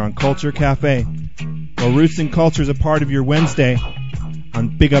right here on Culture Cafe, where roots and culture is a part of your Wednesday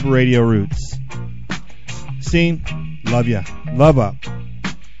on Big Up Radio Roots. Scene, love ya. Love up.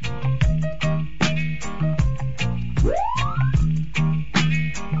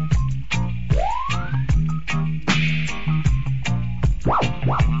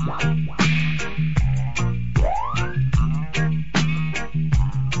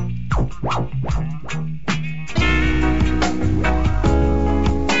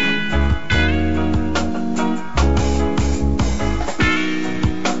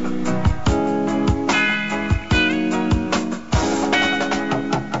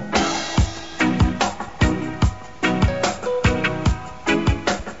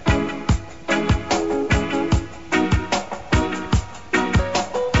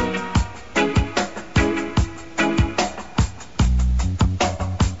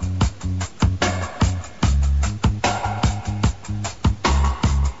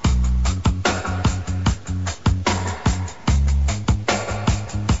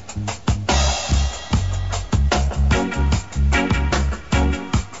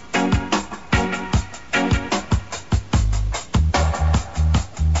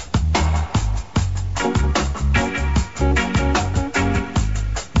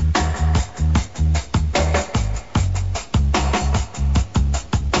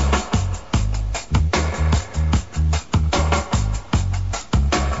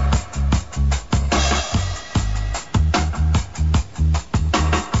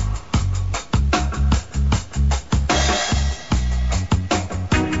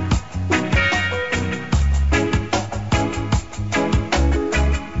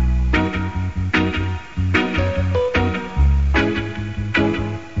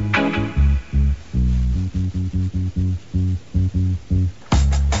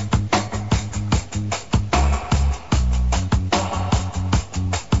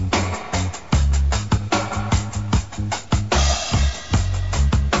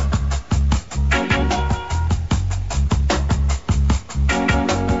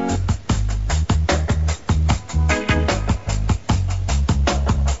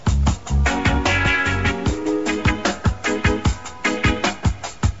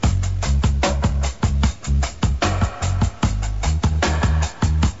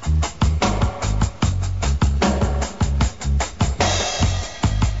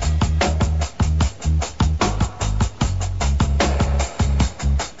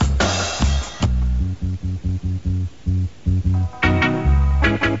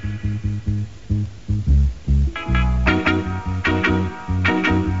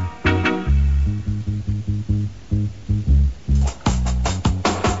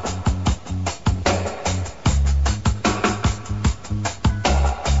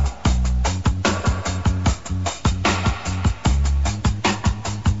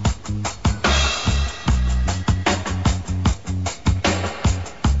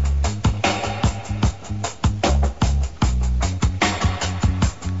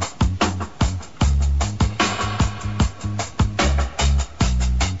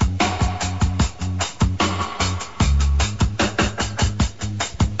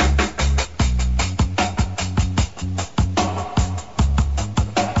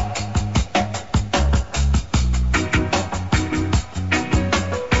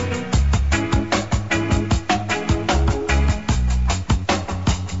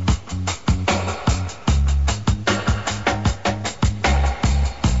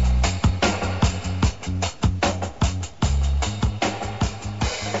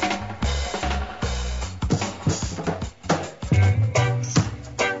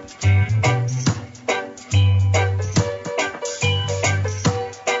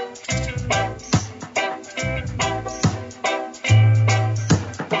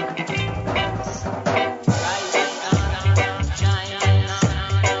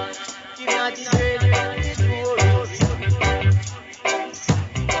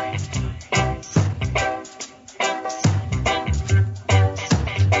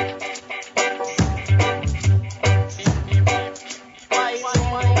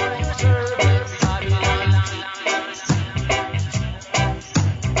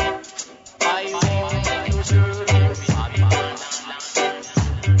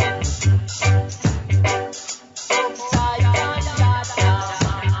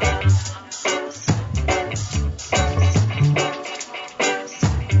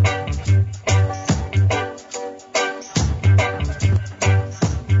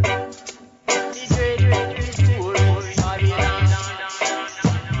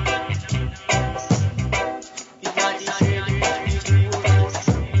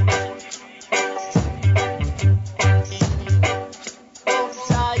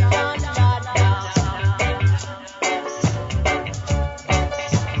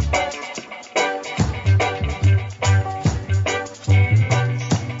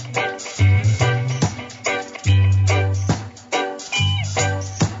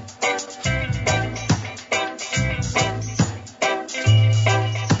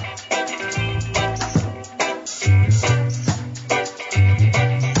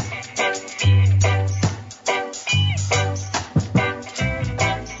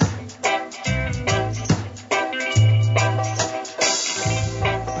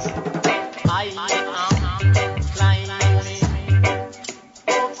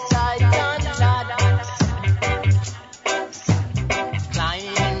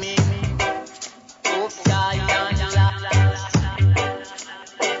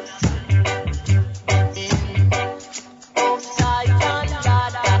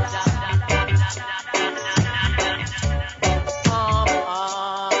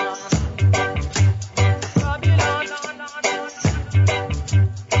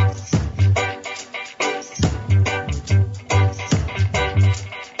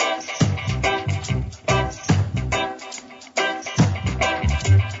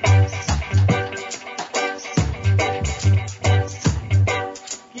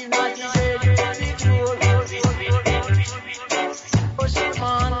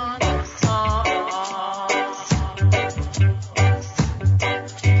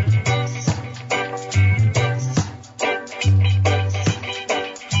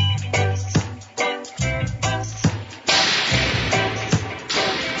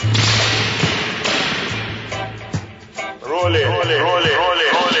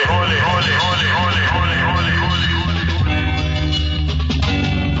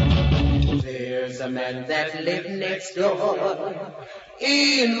 man that lived next door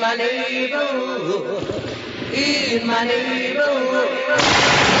in my neighborhood, in my neighborhood.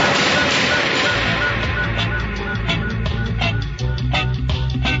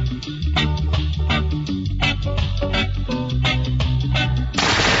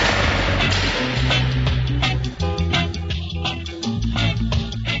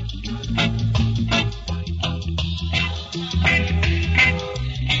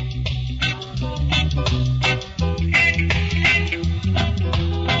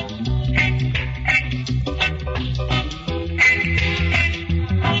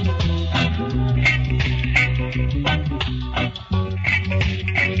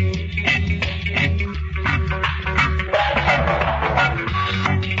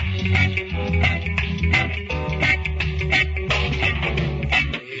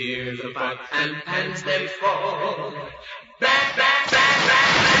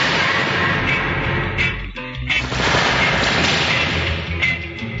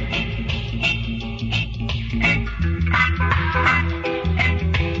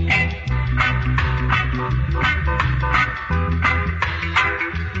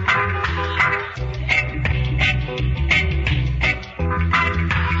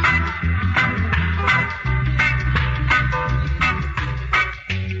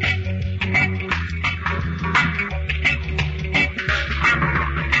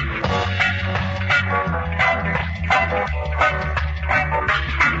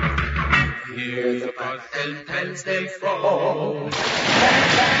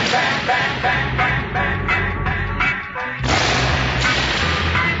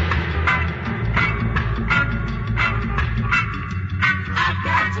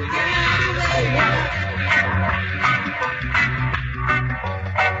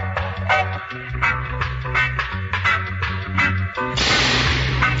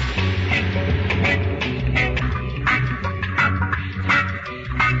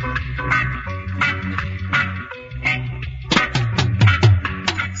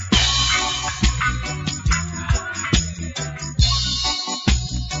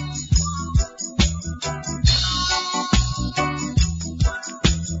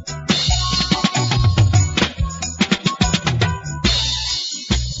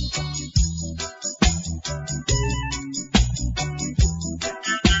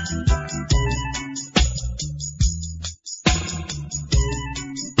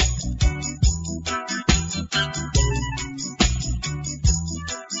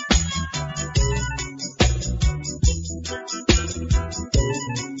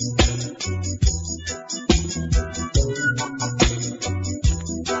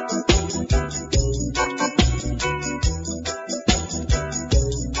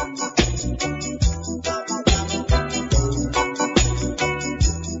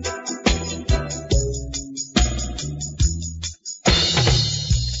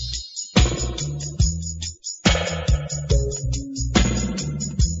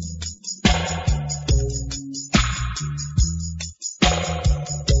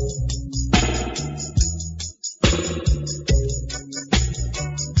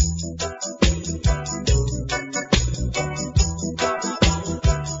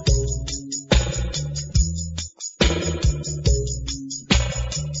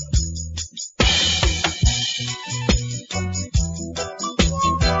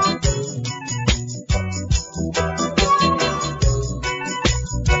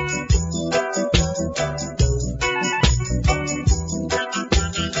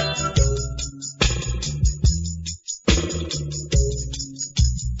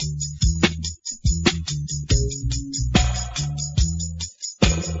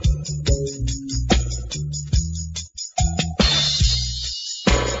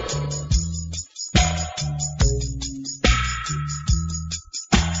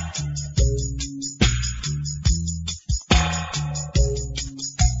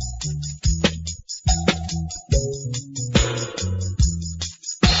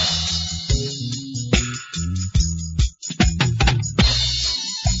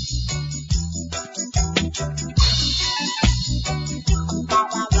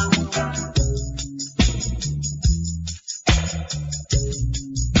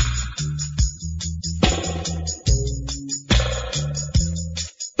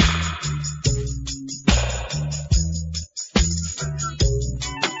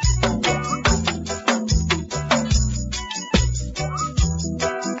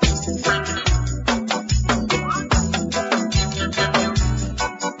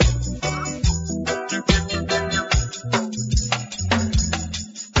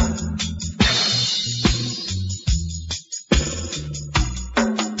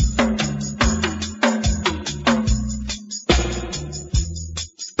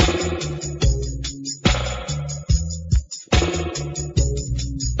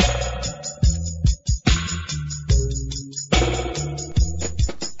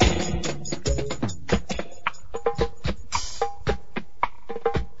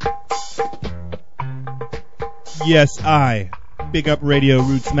 Yes, I. Big Up Radio,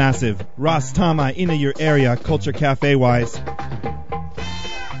 Roots Massive. RAS TOM-I, into your area, Culture Cafe wise.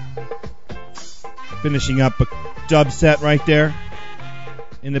 Finishing up a dub set right there.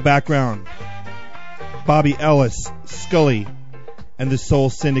 In the background, Bobby Ellis, Scully, and the Soul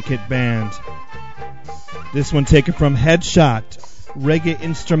Syndicate Band. This one taken from Headshot, Reggae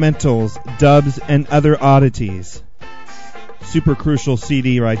Instrumentals, Dubs, and Other Oddities. Super crucial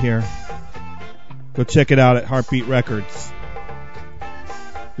CD right here. Go check it out at Heartbeat Records.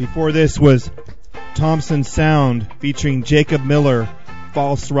 Before this was Thompson Sound featuring Jacob Miller,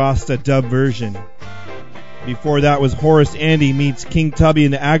 False Rasta dub version. Before that was Horace Andy meets King Tubby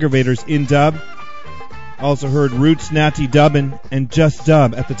and the Aggravators in dub. Also heard Roots Natty Dubbin and Just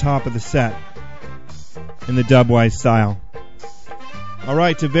Dub at the top of the set in the dubwise style.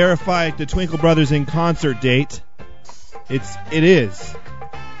 Alright, to verify the Twinkle Brothers in concert date, it is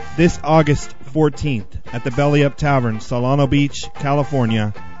this August 14th at the Belly Up Tavern, Solano Beach,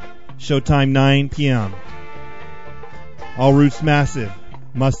 California. Showtime 9 p.m. All Roots Massive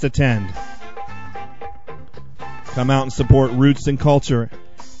must attend. Come out and support roots and culture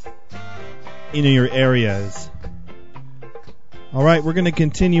in your areas. All right, we're going to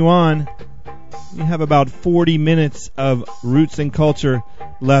continue on. We have about 40 minutes of roots and culture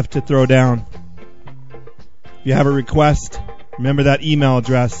left to throw down. If you have a request, remember that email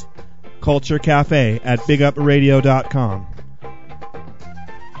address, culturecafe@bigupradio.com.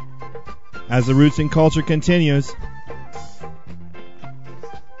 As the roots and culture continues,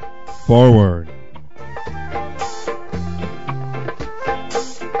 forward.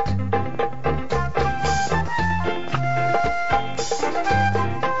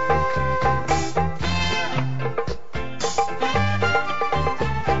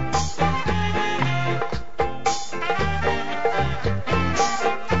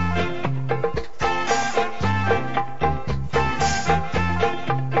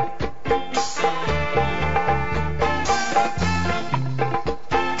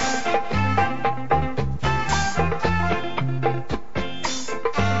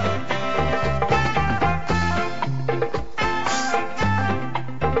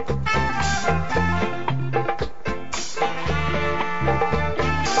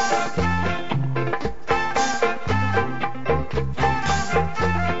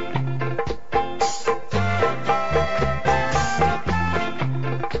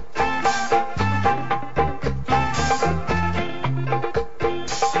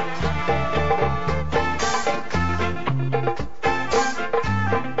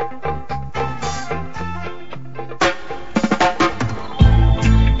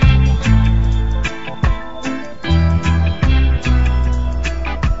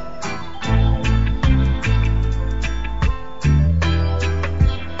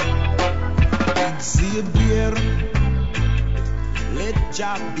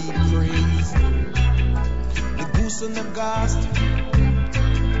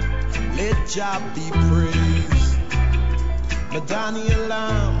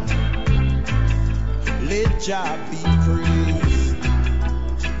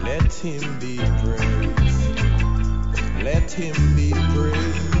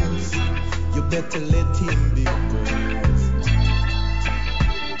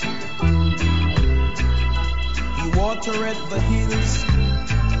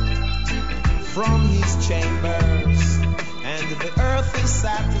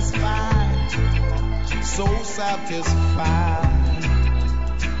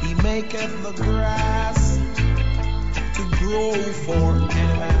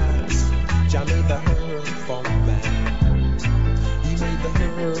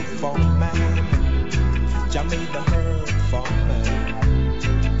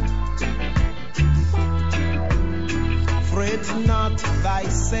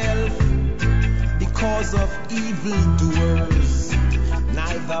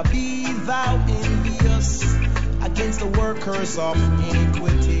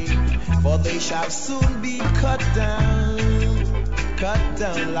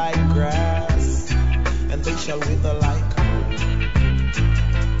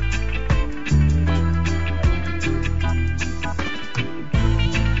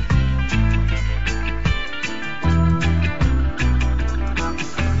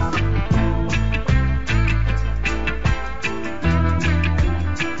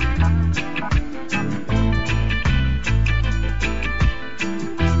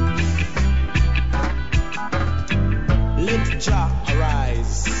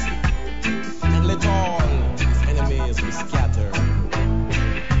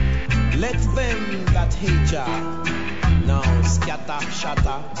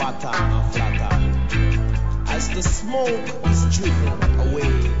 As the smoke is driven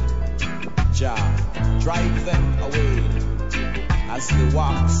away, Jah, drive them away. As the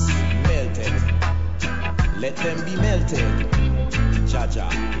wax melted, let them be melted, Jah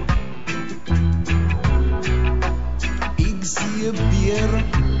Jah. Exhibit,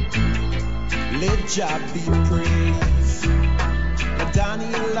 let Jah be praised.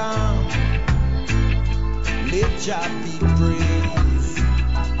 Daniel Lamb, let Jah be praised.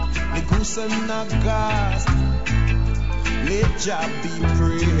 Negusa Nagas, let Jah be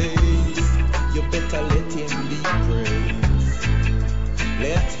praised. You better let him be praised.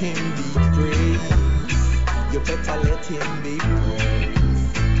 Let him be praised. You better let him be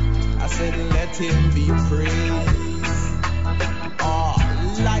praised. I said let him be praised. Oh,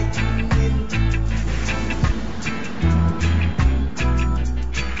 lightning,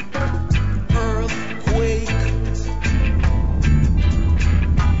 earthquake,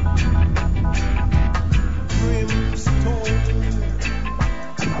 brimstone,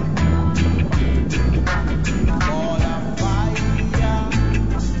 all of fire,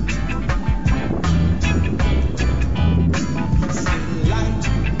 say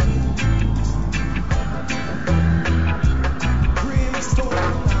lightning, brimstone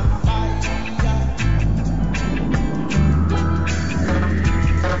and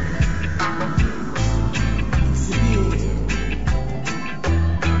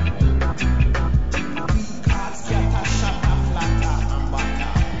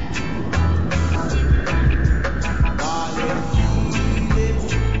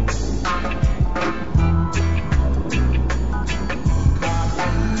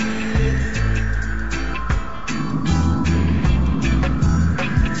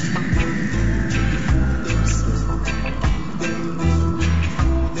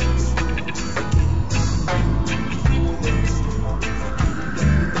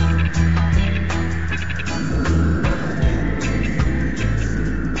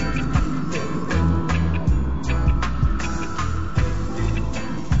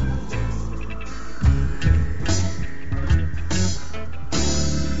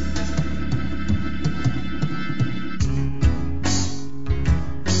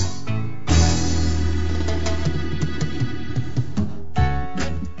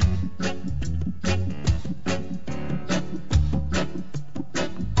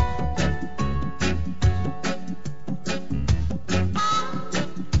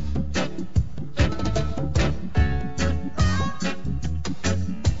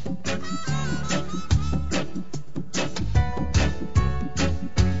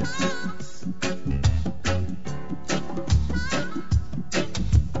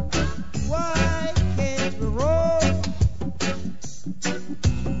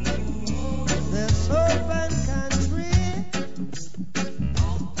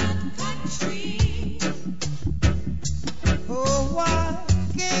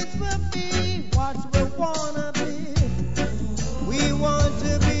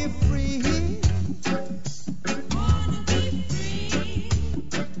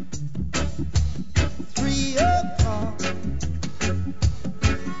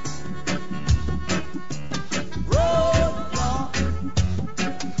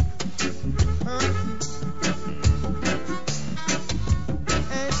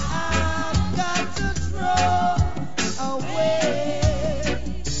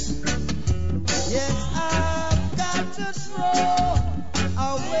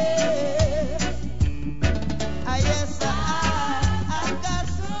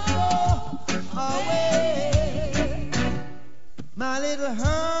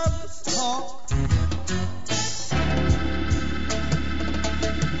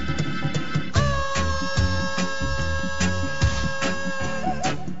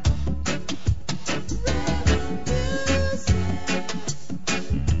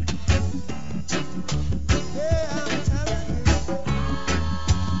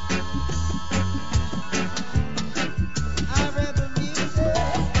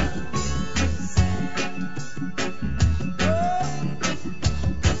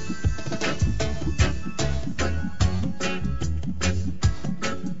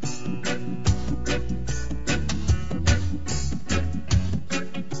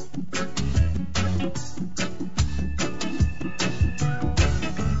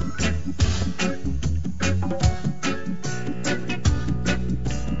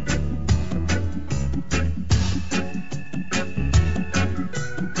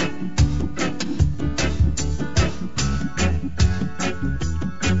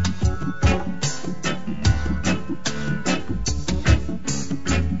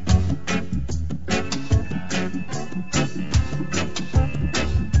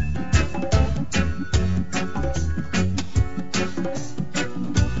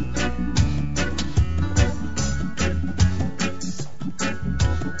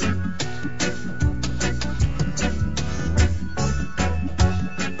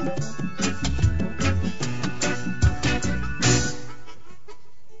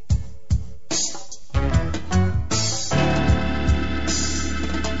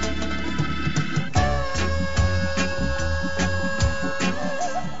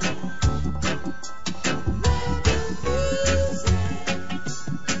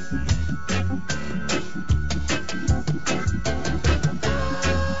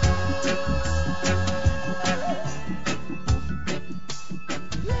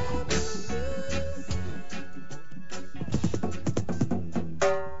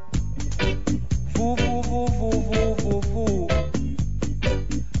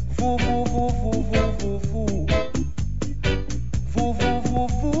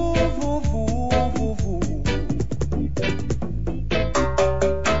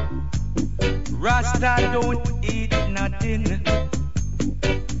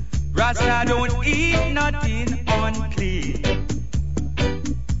Rasta don't eat nothing unclean.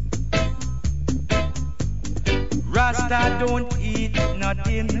 Rasta don't eat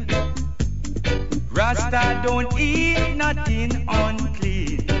nothing. Rasta don't eat nothing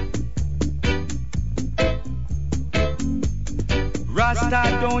unclean.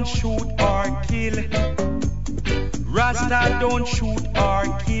 Rasta don't shoot or kill. Rasta don't shoot or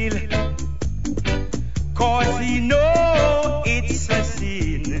kill. 'Cause he know it's a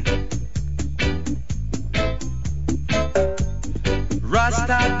sin.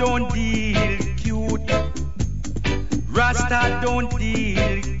 Rasta don't deal cute. Rasta don't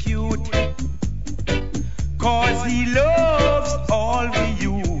deal cute. 'Cause he loves all the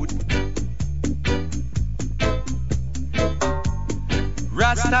youth.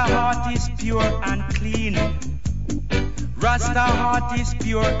 Rasta heart is pure and clean. Rasta heart is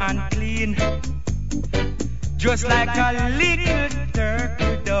pure and clean. Just like a little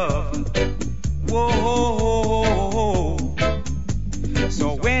turkey dove. Whoa.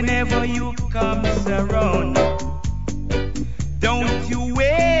 So whenever you comes around, don't you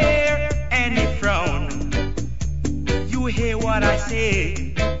wear any frown. You hear what I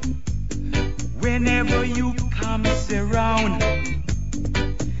say? Whenever you comes around,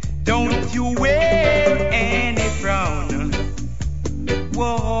 don't you wear any frown.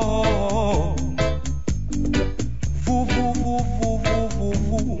 Whoa. Voo, voo, voo, voo, voo, voo,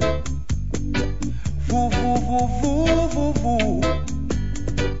 voo. Voo, voo, voo, voo, voo, voo.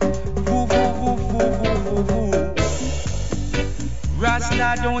 Voo, voo, voo, voo, voo, voo, voo. Rasta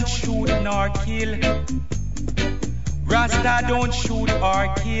don't shoot nor kill. Rasta don't shoot or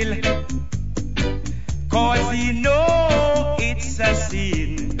kill. 'Cause he know it's a sin.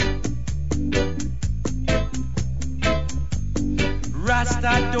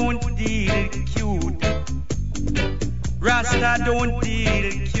 Rasta don't deal cute. Rasta don't deal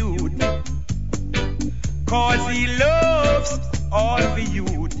cute. 'Cause he loves all the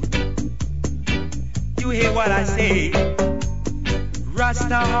youth. You hear what I say?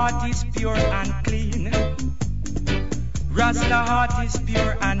 Rasta heart is pure and clean. Rasta heart is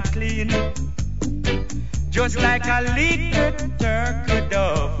pure and clean. Just like a little turkey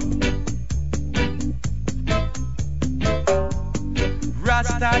dove.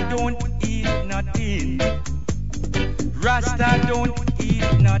 Rasta don't eat nothing. Rasta don't eat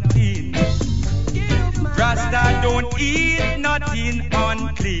nothing. Rasta don't eat nothing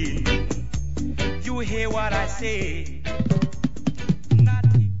unclean. You hear what I say?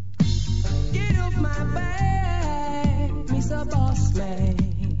 Nothing. Get off my back, Mr. Boss Man.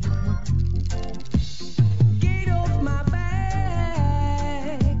 Get off my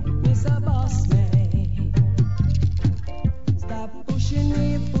back, Mr. Boss Man. Stop pushing me,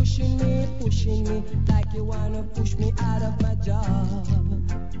 pushing me, pushing me, like you wanna push me out of my job,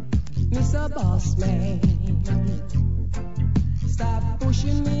 Mr. Boss Man. Stop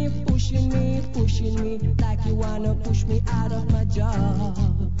pushing me, pushing me, pushing me, like you wanna push me out of my job,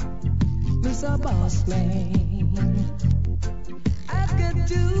 Mr. Boss Man. I've got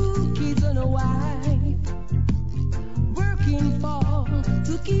 2 kids and a wife, working for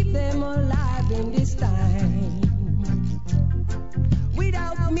to keep them alive in this time.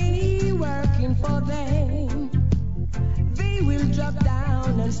 Without me working for them, they will drop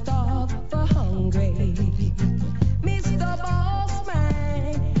down and starve for hungry. Mr. Boss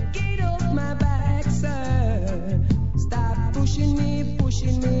Man, get off my back, sir. Stop pushing me,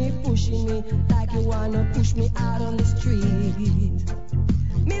 pushing me, pushing me, like you wanna push me out on the street.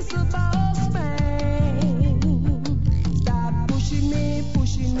 Mr. Boss Man, stop pushing me,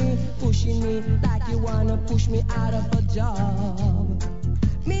 pushing me, pushing me, like you wanna push me out of a job.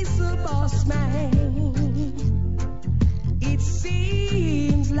 Mr. Boss Man, it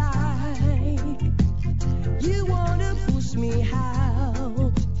seems like you wanna push me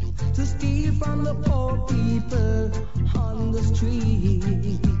out to steal from the poor people on the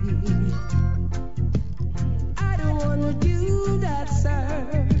street. I don't wanna do that,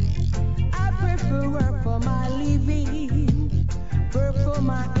 sir. I prefer work for my living, work for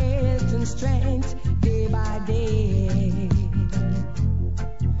my health and strength day by day.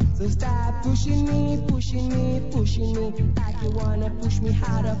 So stop pushing me, pushing me, pushing me, like you wanna push me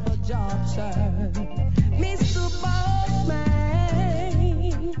out of a job, sir. Mr. Boss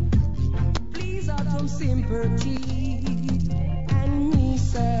Man, please have some sympathy and me,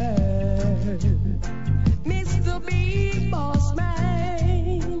 sir. Mr. Big Boss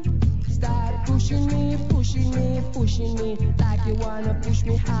Man, stop pushing me, pushing me, pushing me, like you wanna push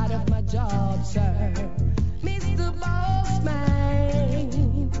me out of my job, sir. Mr. Boss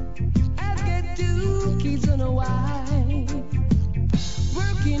Man, I've got 2 kids and a wife,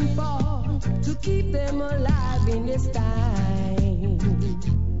 work looking for to keep them alive in this time.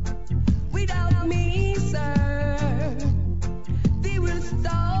 Without me, sir, they will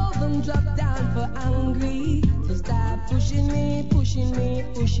starve and drop down for hungry. So stop pushing me, pushing me,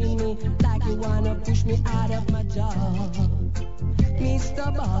 pushing me, like you wanna push me out of my job.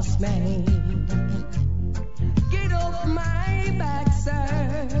 Mr. Boss Man, get off my back,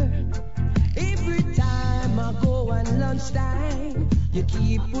 sir. Every time I go on lunchtime, you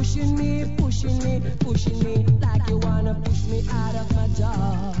keep pushing me, pushing me, pushing me, like you wanna push me out of my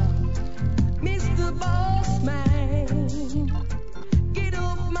job. Mr. Boss Man, get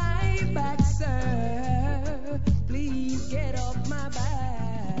off my back, sir. Please get off my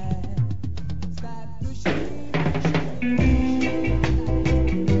back. Stop pushing me.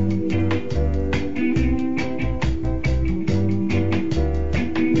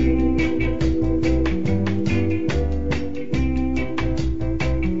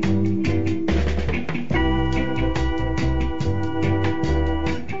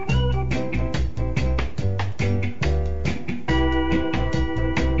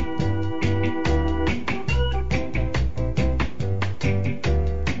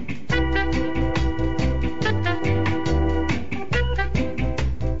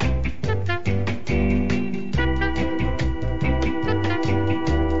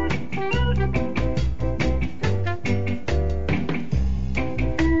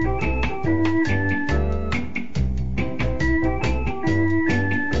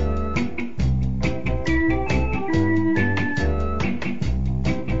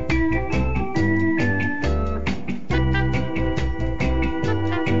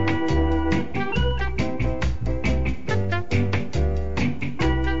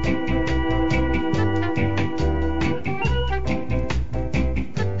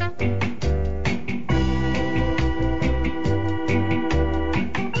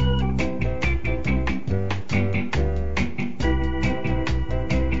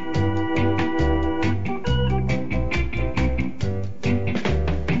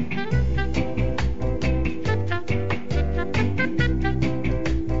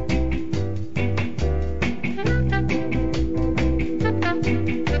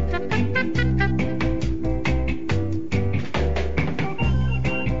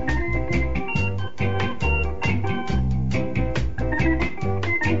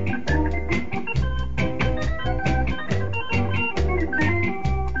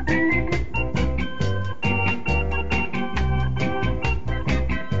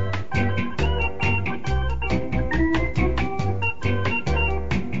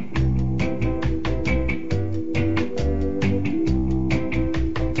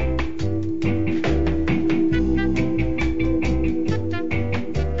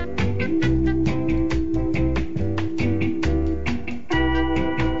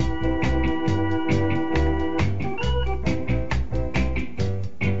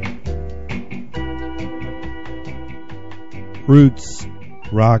 Roots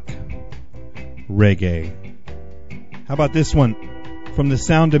Rock Reggae. How about this one from the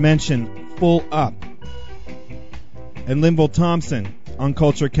Sound Dimension, Full Up, and Linville Thompson on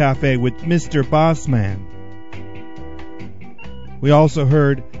Culture Cafe with Mr. Bossman. We also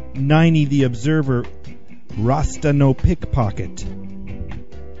heard 90 the Observer, Rasta No Pickpocket.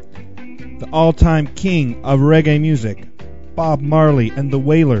 The all-time king of reggae music, Bob Marley and the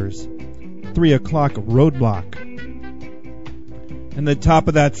Wailers, 3 o'clock Roadblock. And the top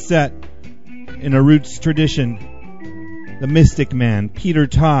of that set, in a Roots tradition, the Mystic Man, Peter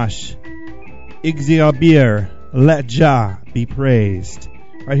Tosh, Ixia Let Jah Be Praised.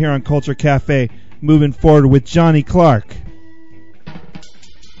 Right here on Culture Cafe, moving forward with Johnny Clark.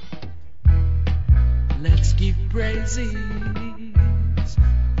 Let's give praises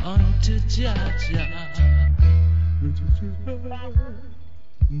unto Jah Jah.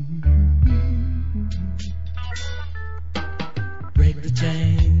 Break the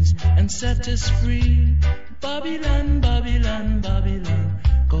chains and set us free. Babylon, Babylon, Babylon.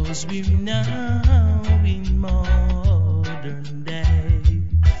 'Cause we're now in modern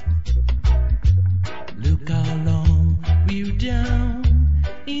days. Look how long we're down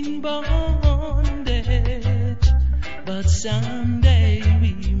in bondage. But someday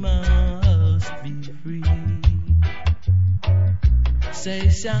we must be free. Say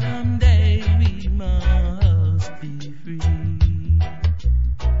someday we must be free.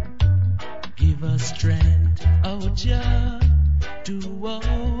 Give us strength, oh Jah, to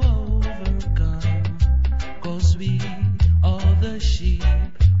overcome. 'Cause we are the sheep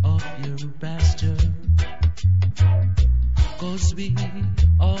of your pasture. 'Cause we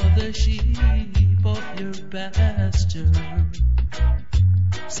are the sheep of your pasture.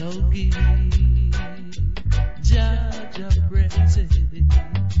 So give Jah praises.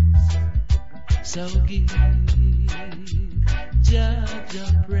 So give Jah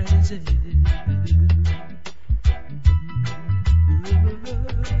praises.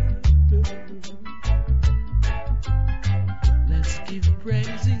 Let's give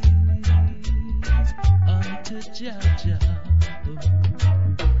praises unto Jah.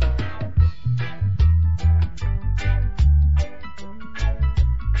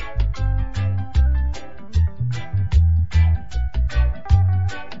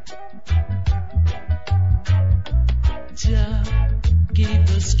 Jah give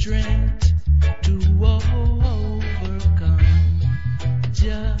us strength to overcome.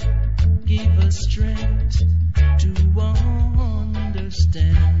 Jah give us strength to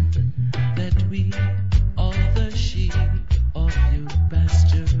understand that we are the sheep of your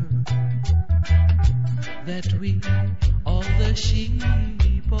pasture. That we are the sheep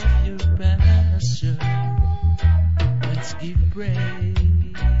of your pasture. Let's give praise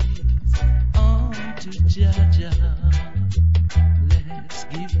unto Jah. Let's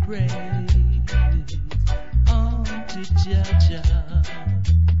give praise unto Jah.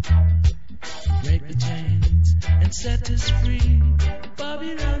 Break the chains and set us free.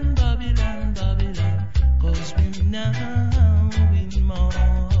 Babylon, Babylon, Babylon. 'Cause we're now in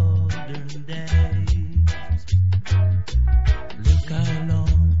modern days. Look how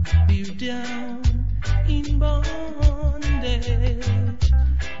long we're down in bondage.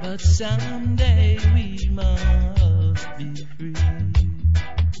 But someday we must be free.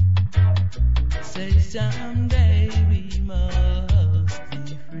 Say someday we must be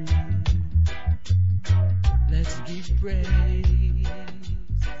free. Let's give praise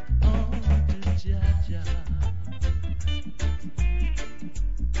unto Jah.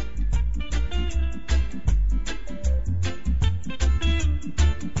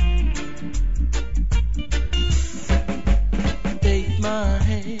 Take my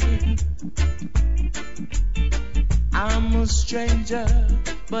hand. I'm a stranger,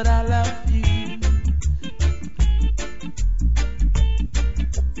 but I love you.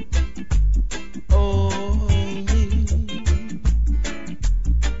 Oh, me.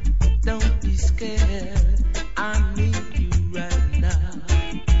 Don't be scared. I need you right now.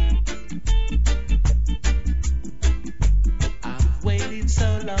 I've waited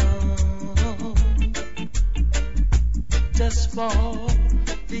so long just for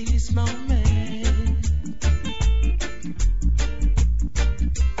this moment.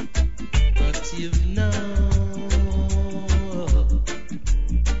 But you've known,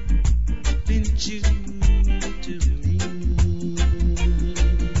 been true to me.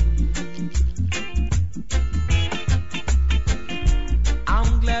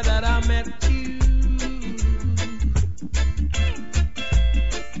 I'm glad that I met you.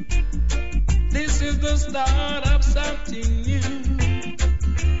 This is the start of something new.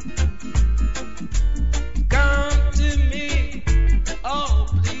 Come to me, oh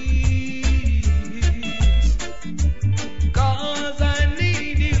please, 'cause I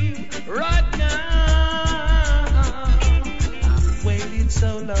need you right now. I've waited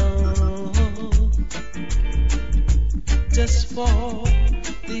so long just for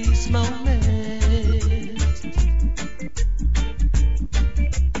this moment.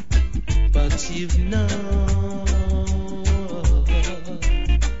 But you've known,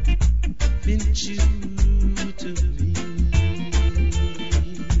 been true to me.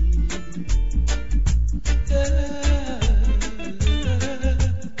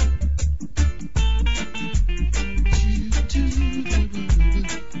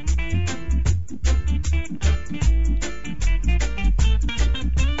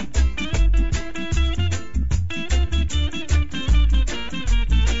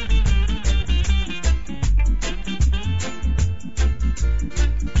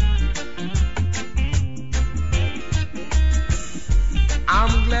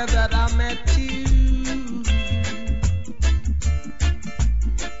 I'm glad that I met you.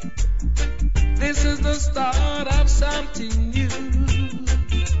 This is the start of something new.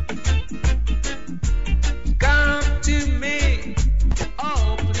 Come to me,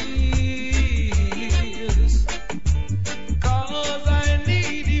 oh please, 'cause I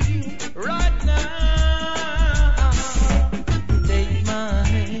need you right now. Take my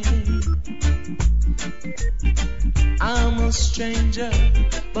hand. I'm a stranger,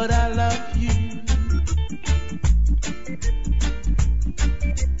 but I love you.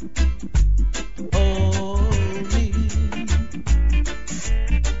 Oh, me.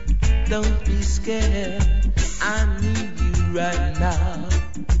 Don't be scared. I need you right now.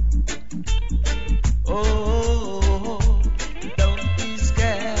 Oh, don't be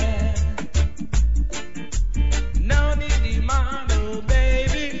scared.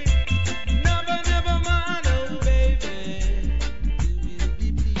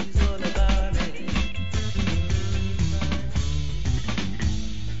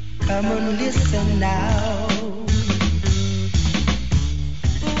 Come and listen now.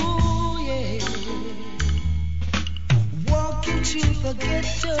 Ooh, yeah. Walking through the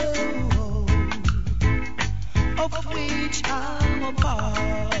ghetto of which I'm a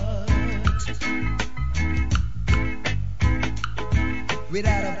part,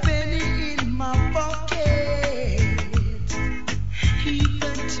 without a penny in my pocket,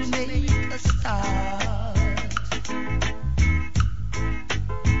 even to make a start.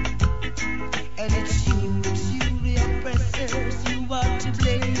 And it's you, the oppressors, you are to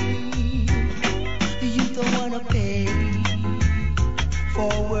blame. You don't wanna pay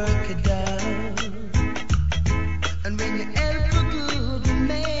for work done. And when you help a good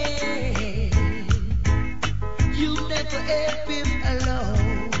man, you never help him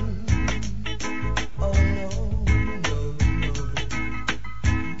alone. Oh no, no, no.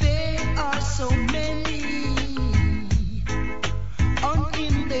 There are so many, on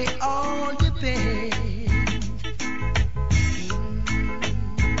him they all depend.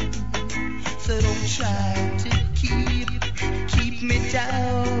 So don't try to keep me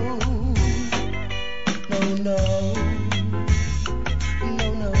down. No, no. No,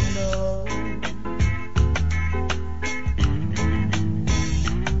 no, no.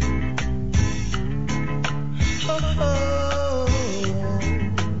 Oh, oh.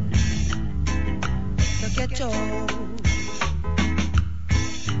 The ghetto.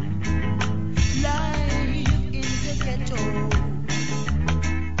 Life in the ghetto.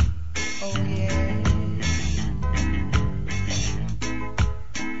 Oh, yeah.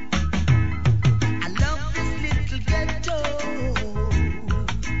 I love this little ghetto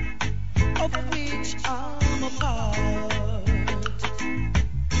of which I'm a part.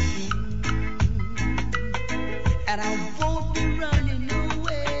 And I won't be running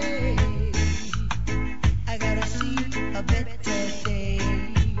away. I gotta see a better day.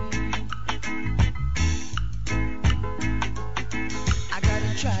 I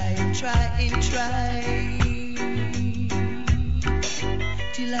gotta try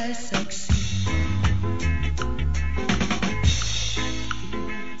till I succeed.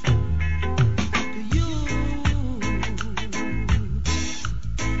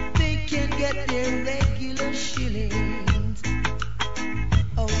 They can't get their regular shillings.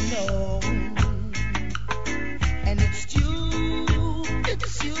 Oh no. And it's you.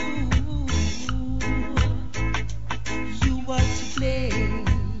 You are to blame,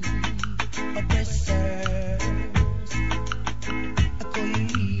 oppressors. Oh,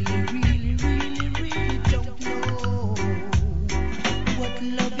 you really don't know what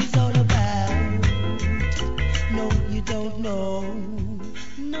love is all about. No, you don't know.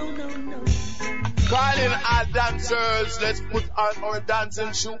 No. Calling our dancers, let's put on our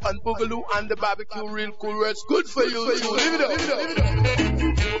dancing shoe and boogaloo and the barbecue real cool. It's good for you. Live it up.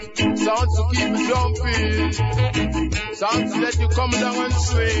 Sounds to keep you jumping. Sounds to let you come down and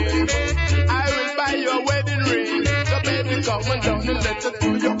swing. I will buy your wedding ring. So baby, come on down and let us do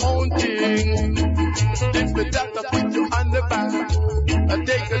your own thing. It's the doctor put you on the back. I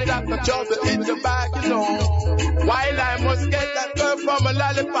take the doctor job in the back, you know. While I must get that girl from a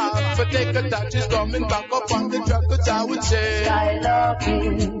lollipop. But take a touch, she's coming back up on the truck, cause I would say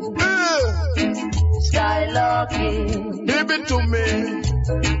Skylarking. Give it to me.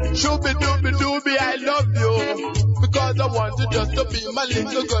 Shooby-dooby-dooby, I love you. Because I want you just to be my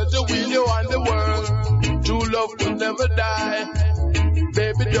little girl to wheel you on the world. True love will never die.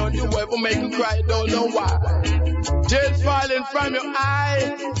 Baby, don't you ever make me cry, don't know why. Tears falling from your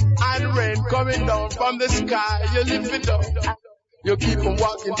eye and rain coming down from the sky. You lift it up. You keep on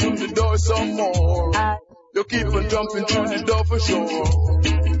walking through the door some more. You keep on jumping through the door for sure.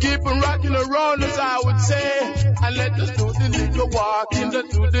 Keep on rocking around us, I would say. And let us do the little walking,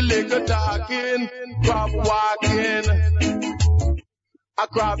 let's do the little talking. Crop walking, a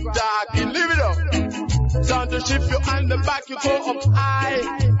crop talking, live it up. Sound to shift you on the back, you go up high.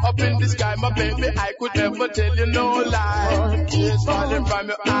 Up in the sky, my baby, I could never tell you no lie. Tears falling from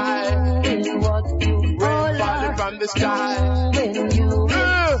your eye, rain falling from the sky.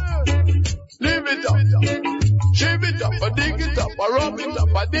 Live it up, shift it up, I dig it up, I rub it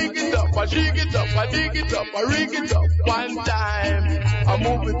up, I dig it up, I shake it up, I dig it up, I rig it up. One time, I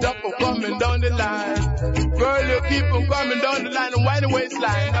move it up, I'm coming down the line. Girl, you keep on coming down the line and wind the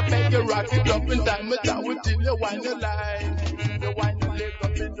waistline. I beg you rock it up in time, but I will till you wind the line. You wind the leg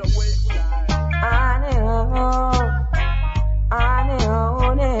up in the waistline.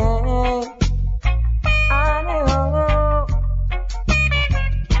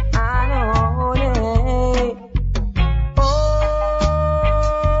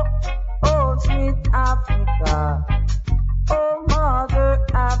 Oh, sweet Africa, oh, Mother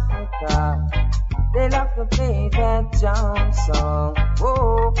Africa. love to play that jump song.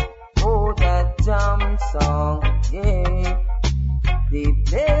 Oh, oh, that jump song, yeah. They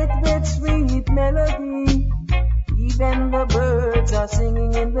play it with sweet melody. Even the birds are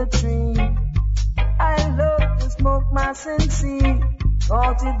singing in the tree. I love to smoke my sensei,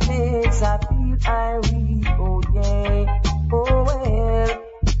 cause it makes I feel irate. Oh yeah, oh well,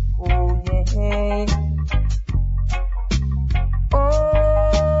 oh yeah. Oh,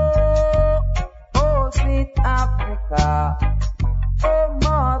 oh sweet Africa, oh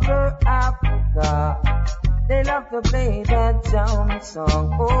mother Africa. They love to play that jump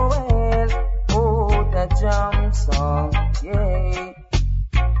song. Oh well, oh that jump song, yeah.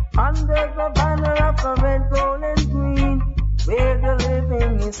 Under the banner of the red, gold, and green, where the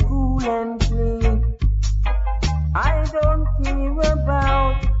living is cool and clean. I don't care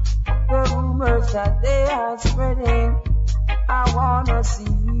about the rumors that they are spreading. I wanna see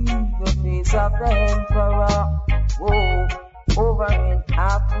the face of the emperor, oh, over in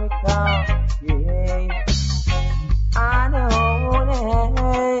Africa, yeah. I know,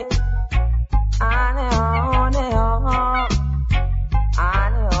 I know.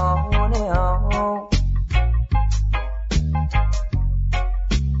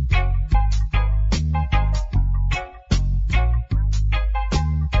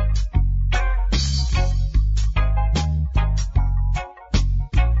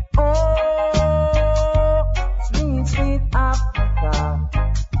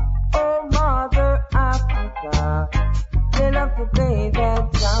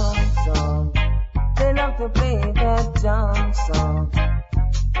 To play that jump song.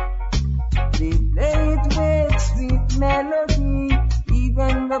 They play it with sweet melody.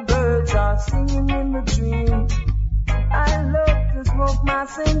 Even the birds are singing in the tree. I love to smoke my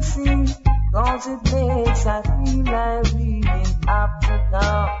sensei, cause it makes I feel like we in Africa.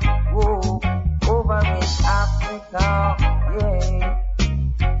 Whoa, over in Africa, yeah.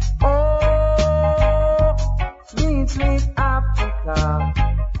 Oh, sweet, sweet Africa.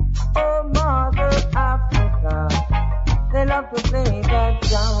 Oh, mother Africa, they love to play that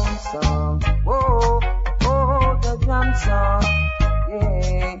jump song. Oh, oh, the jump song,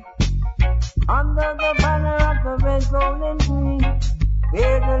 yeah. Under the banner of the red, gold, and green,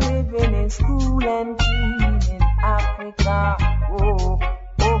 where the living is cool and clean in Africa. Oh,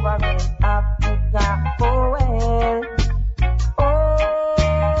 over in Africa, oh well. Oh,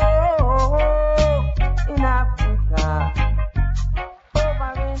 in Africa.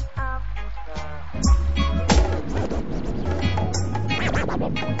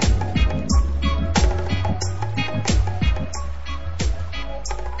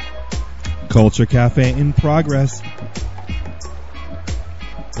 Culture Cafe in progress.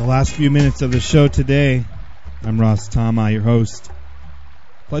 The last few minutes of the show today. I'm RAS TOM-I, your host.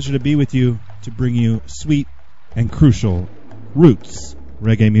 Pleasure to be with you to bring you sweet and crucial roots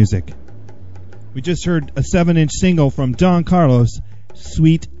reggae music. We just heard a 7-inch single from Don Carlos,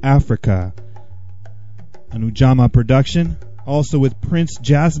 Sweet Africa, an Ujamaa production, also with Prince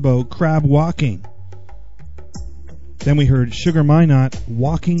Jasbo, Crab Walking. Then we heard Sugar Minot,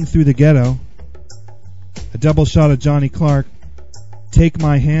 Walking Through the Ghetto, a double shot of Johnny Clark, Take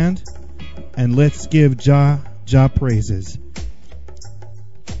My Hand, and Let's Give Jah Praises.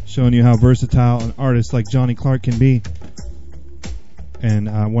 Showing you how versatile an artist like Johnny Clark can be. And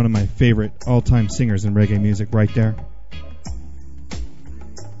one of my favorite all-time singers in reggae music right there.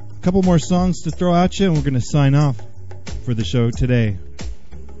 A couple more songs to throw at you, and we're going to sign off for the show today.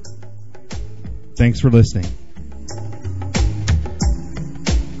 Thanks for listening.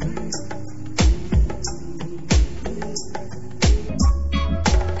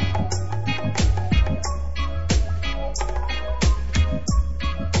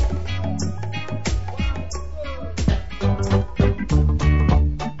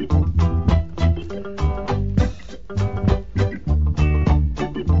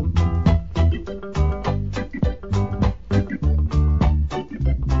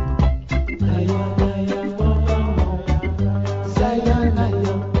 I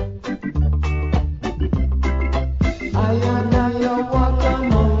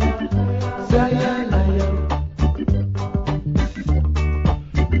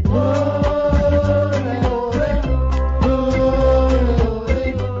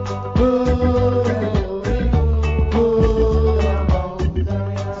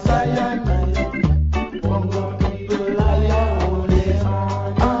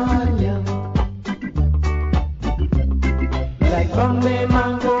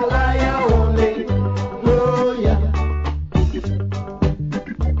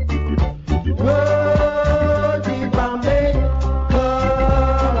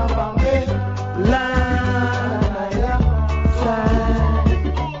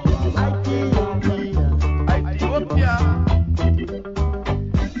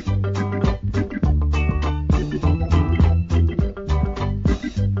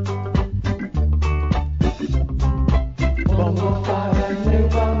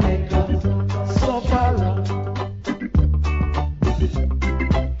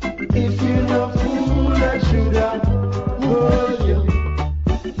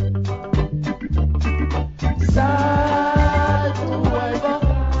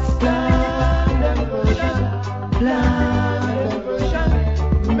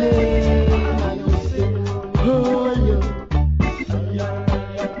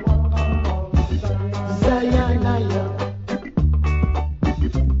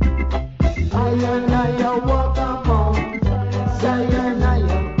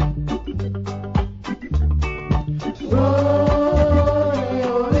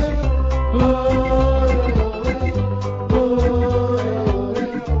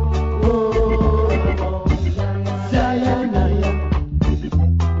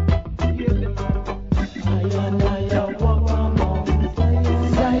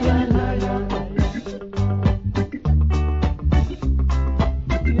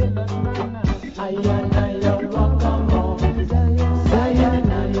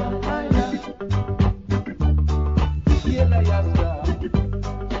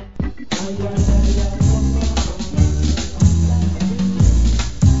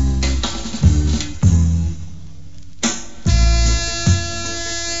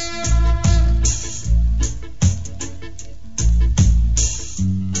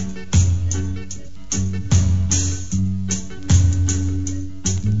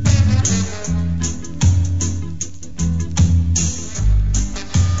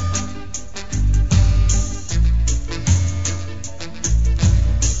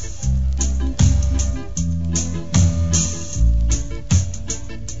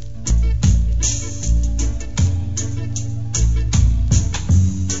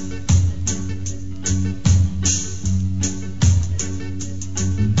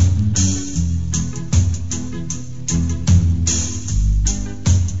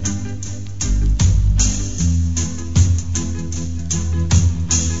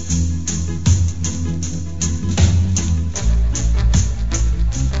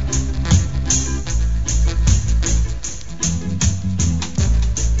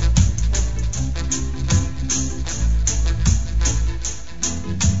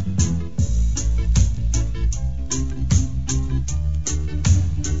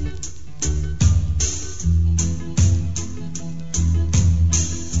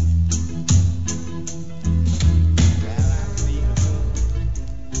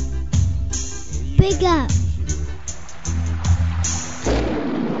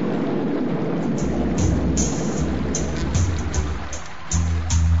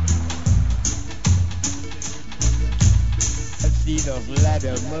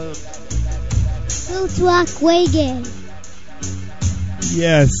Roots Rock Reggae.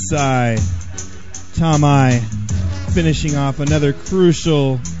 Yes, Tom-I, finishing off another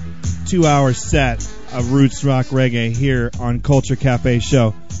crucial 2-hour set of Roots Rock Reggae here on Culture Cafe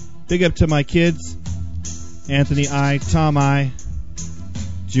Show. Big up to my kids, Anthony I, Tom-I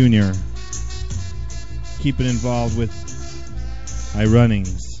Jr. Keeping involved with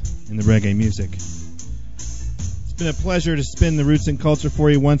runnings in the reggae music. It's been a pleasure to spin the roots and culture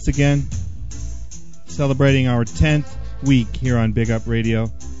for you once again, celebrating our 10th week here on Big Up Radio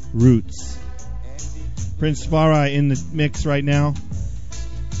Roots. Prince Farai in the mix right now.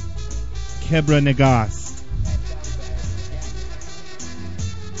 Kebra Nagast.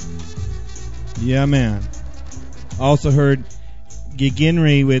 Yeah, man. Also heard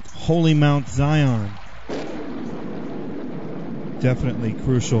Giginri with Holy Mount Zion. Definitely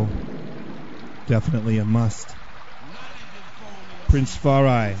crucial. Definitely a must. Prince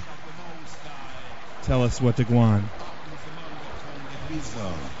Farai, tell us what to go on.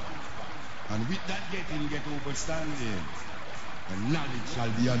 And with that getting, get understanding, and knowledge shall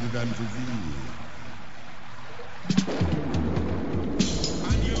be added unto thee.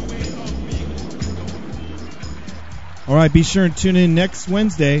 All right, be sure and tune in next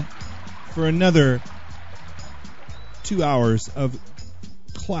Wednesday for another 2 hours of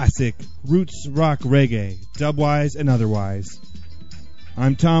classic roots rock reggae, dubwise and otherwise.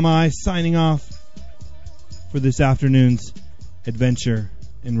 I'm Tom-I signing off for this afternoon's adventure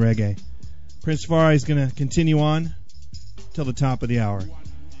in reggae. Prince Farai is going to continue on till the top of the hour.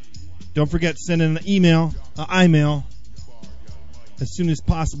 Don't forget to send in an email, an iMail, as soon as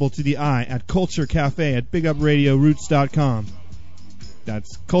possible to the I at culturecafe@bigupradioroots.com.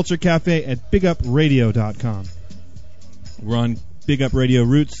 That's culturecafe@bigupradio.com. We're on Big Up Radio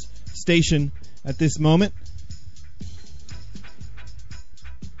Roots station at this moment,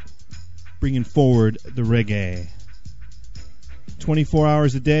 bringing forward the reggae. 24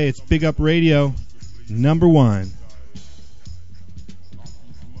 hours a day, it's Big Up Radio, number one.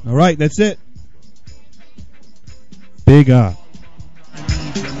 All right, that's it. Big Up.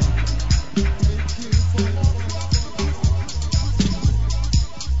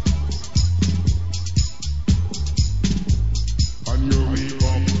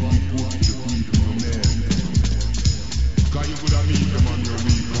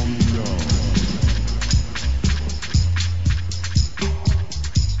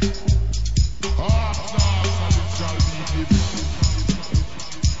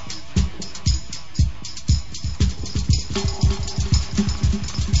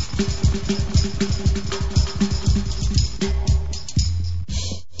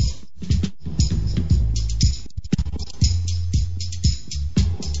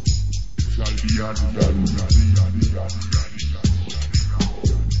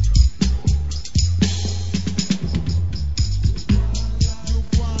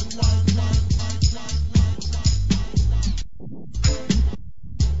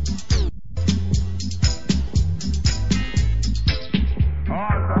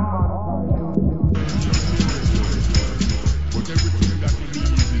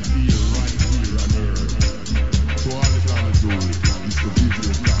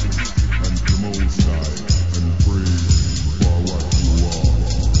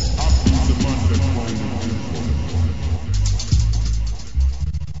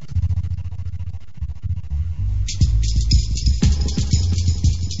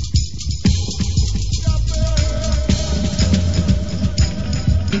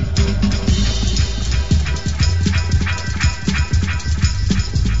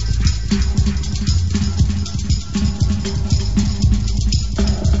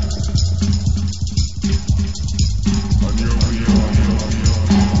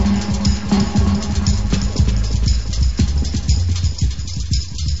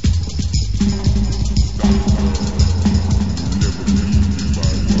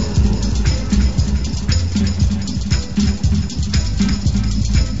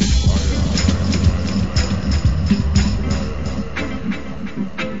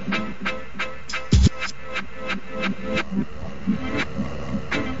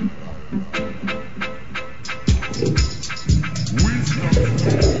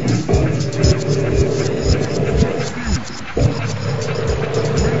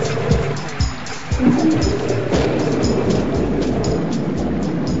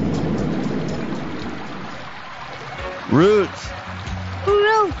 Roots.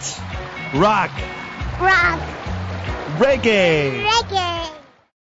 Rock. Rock. Reggae. Reggae.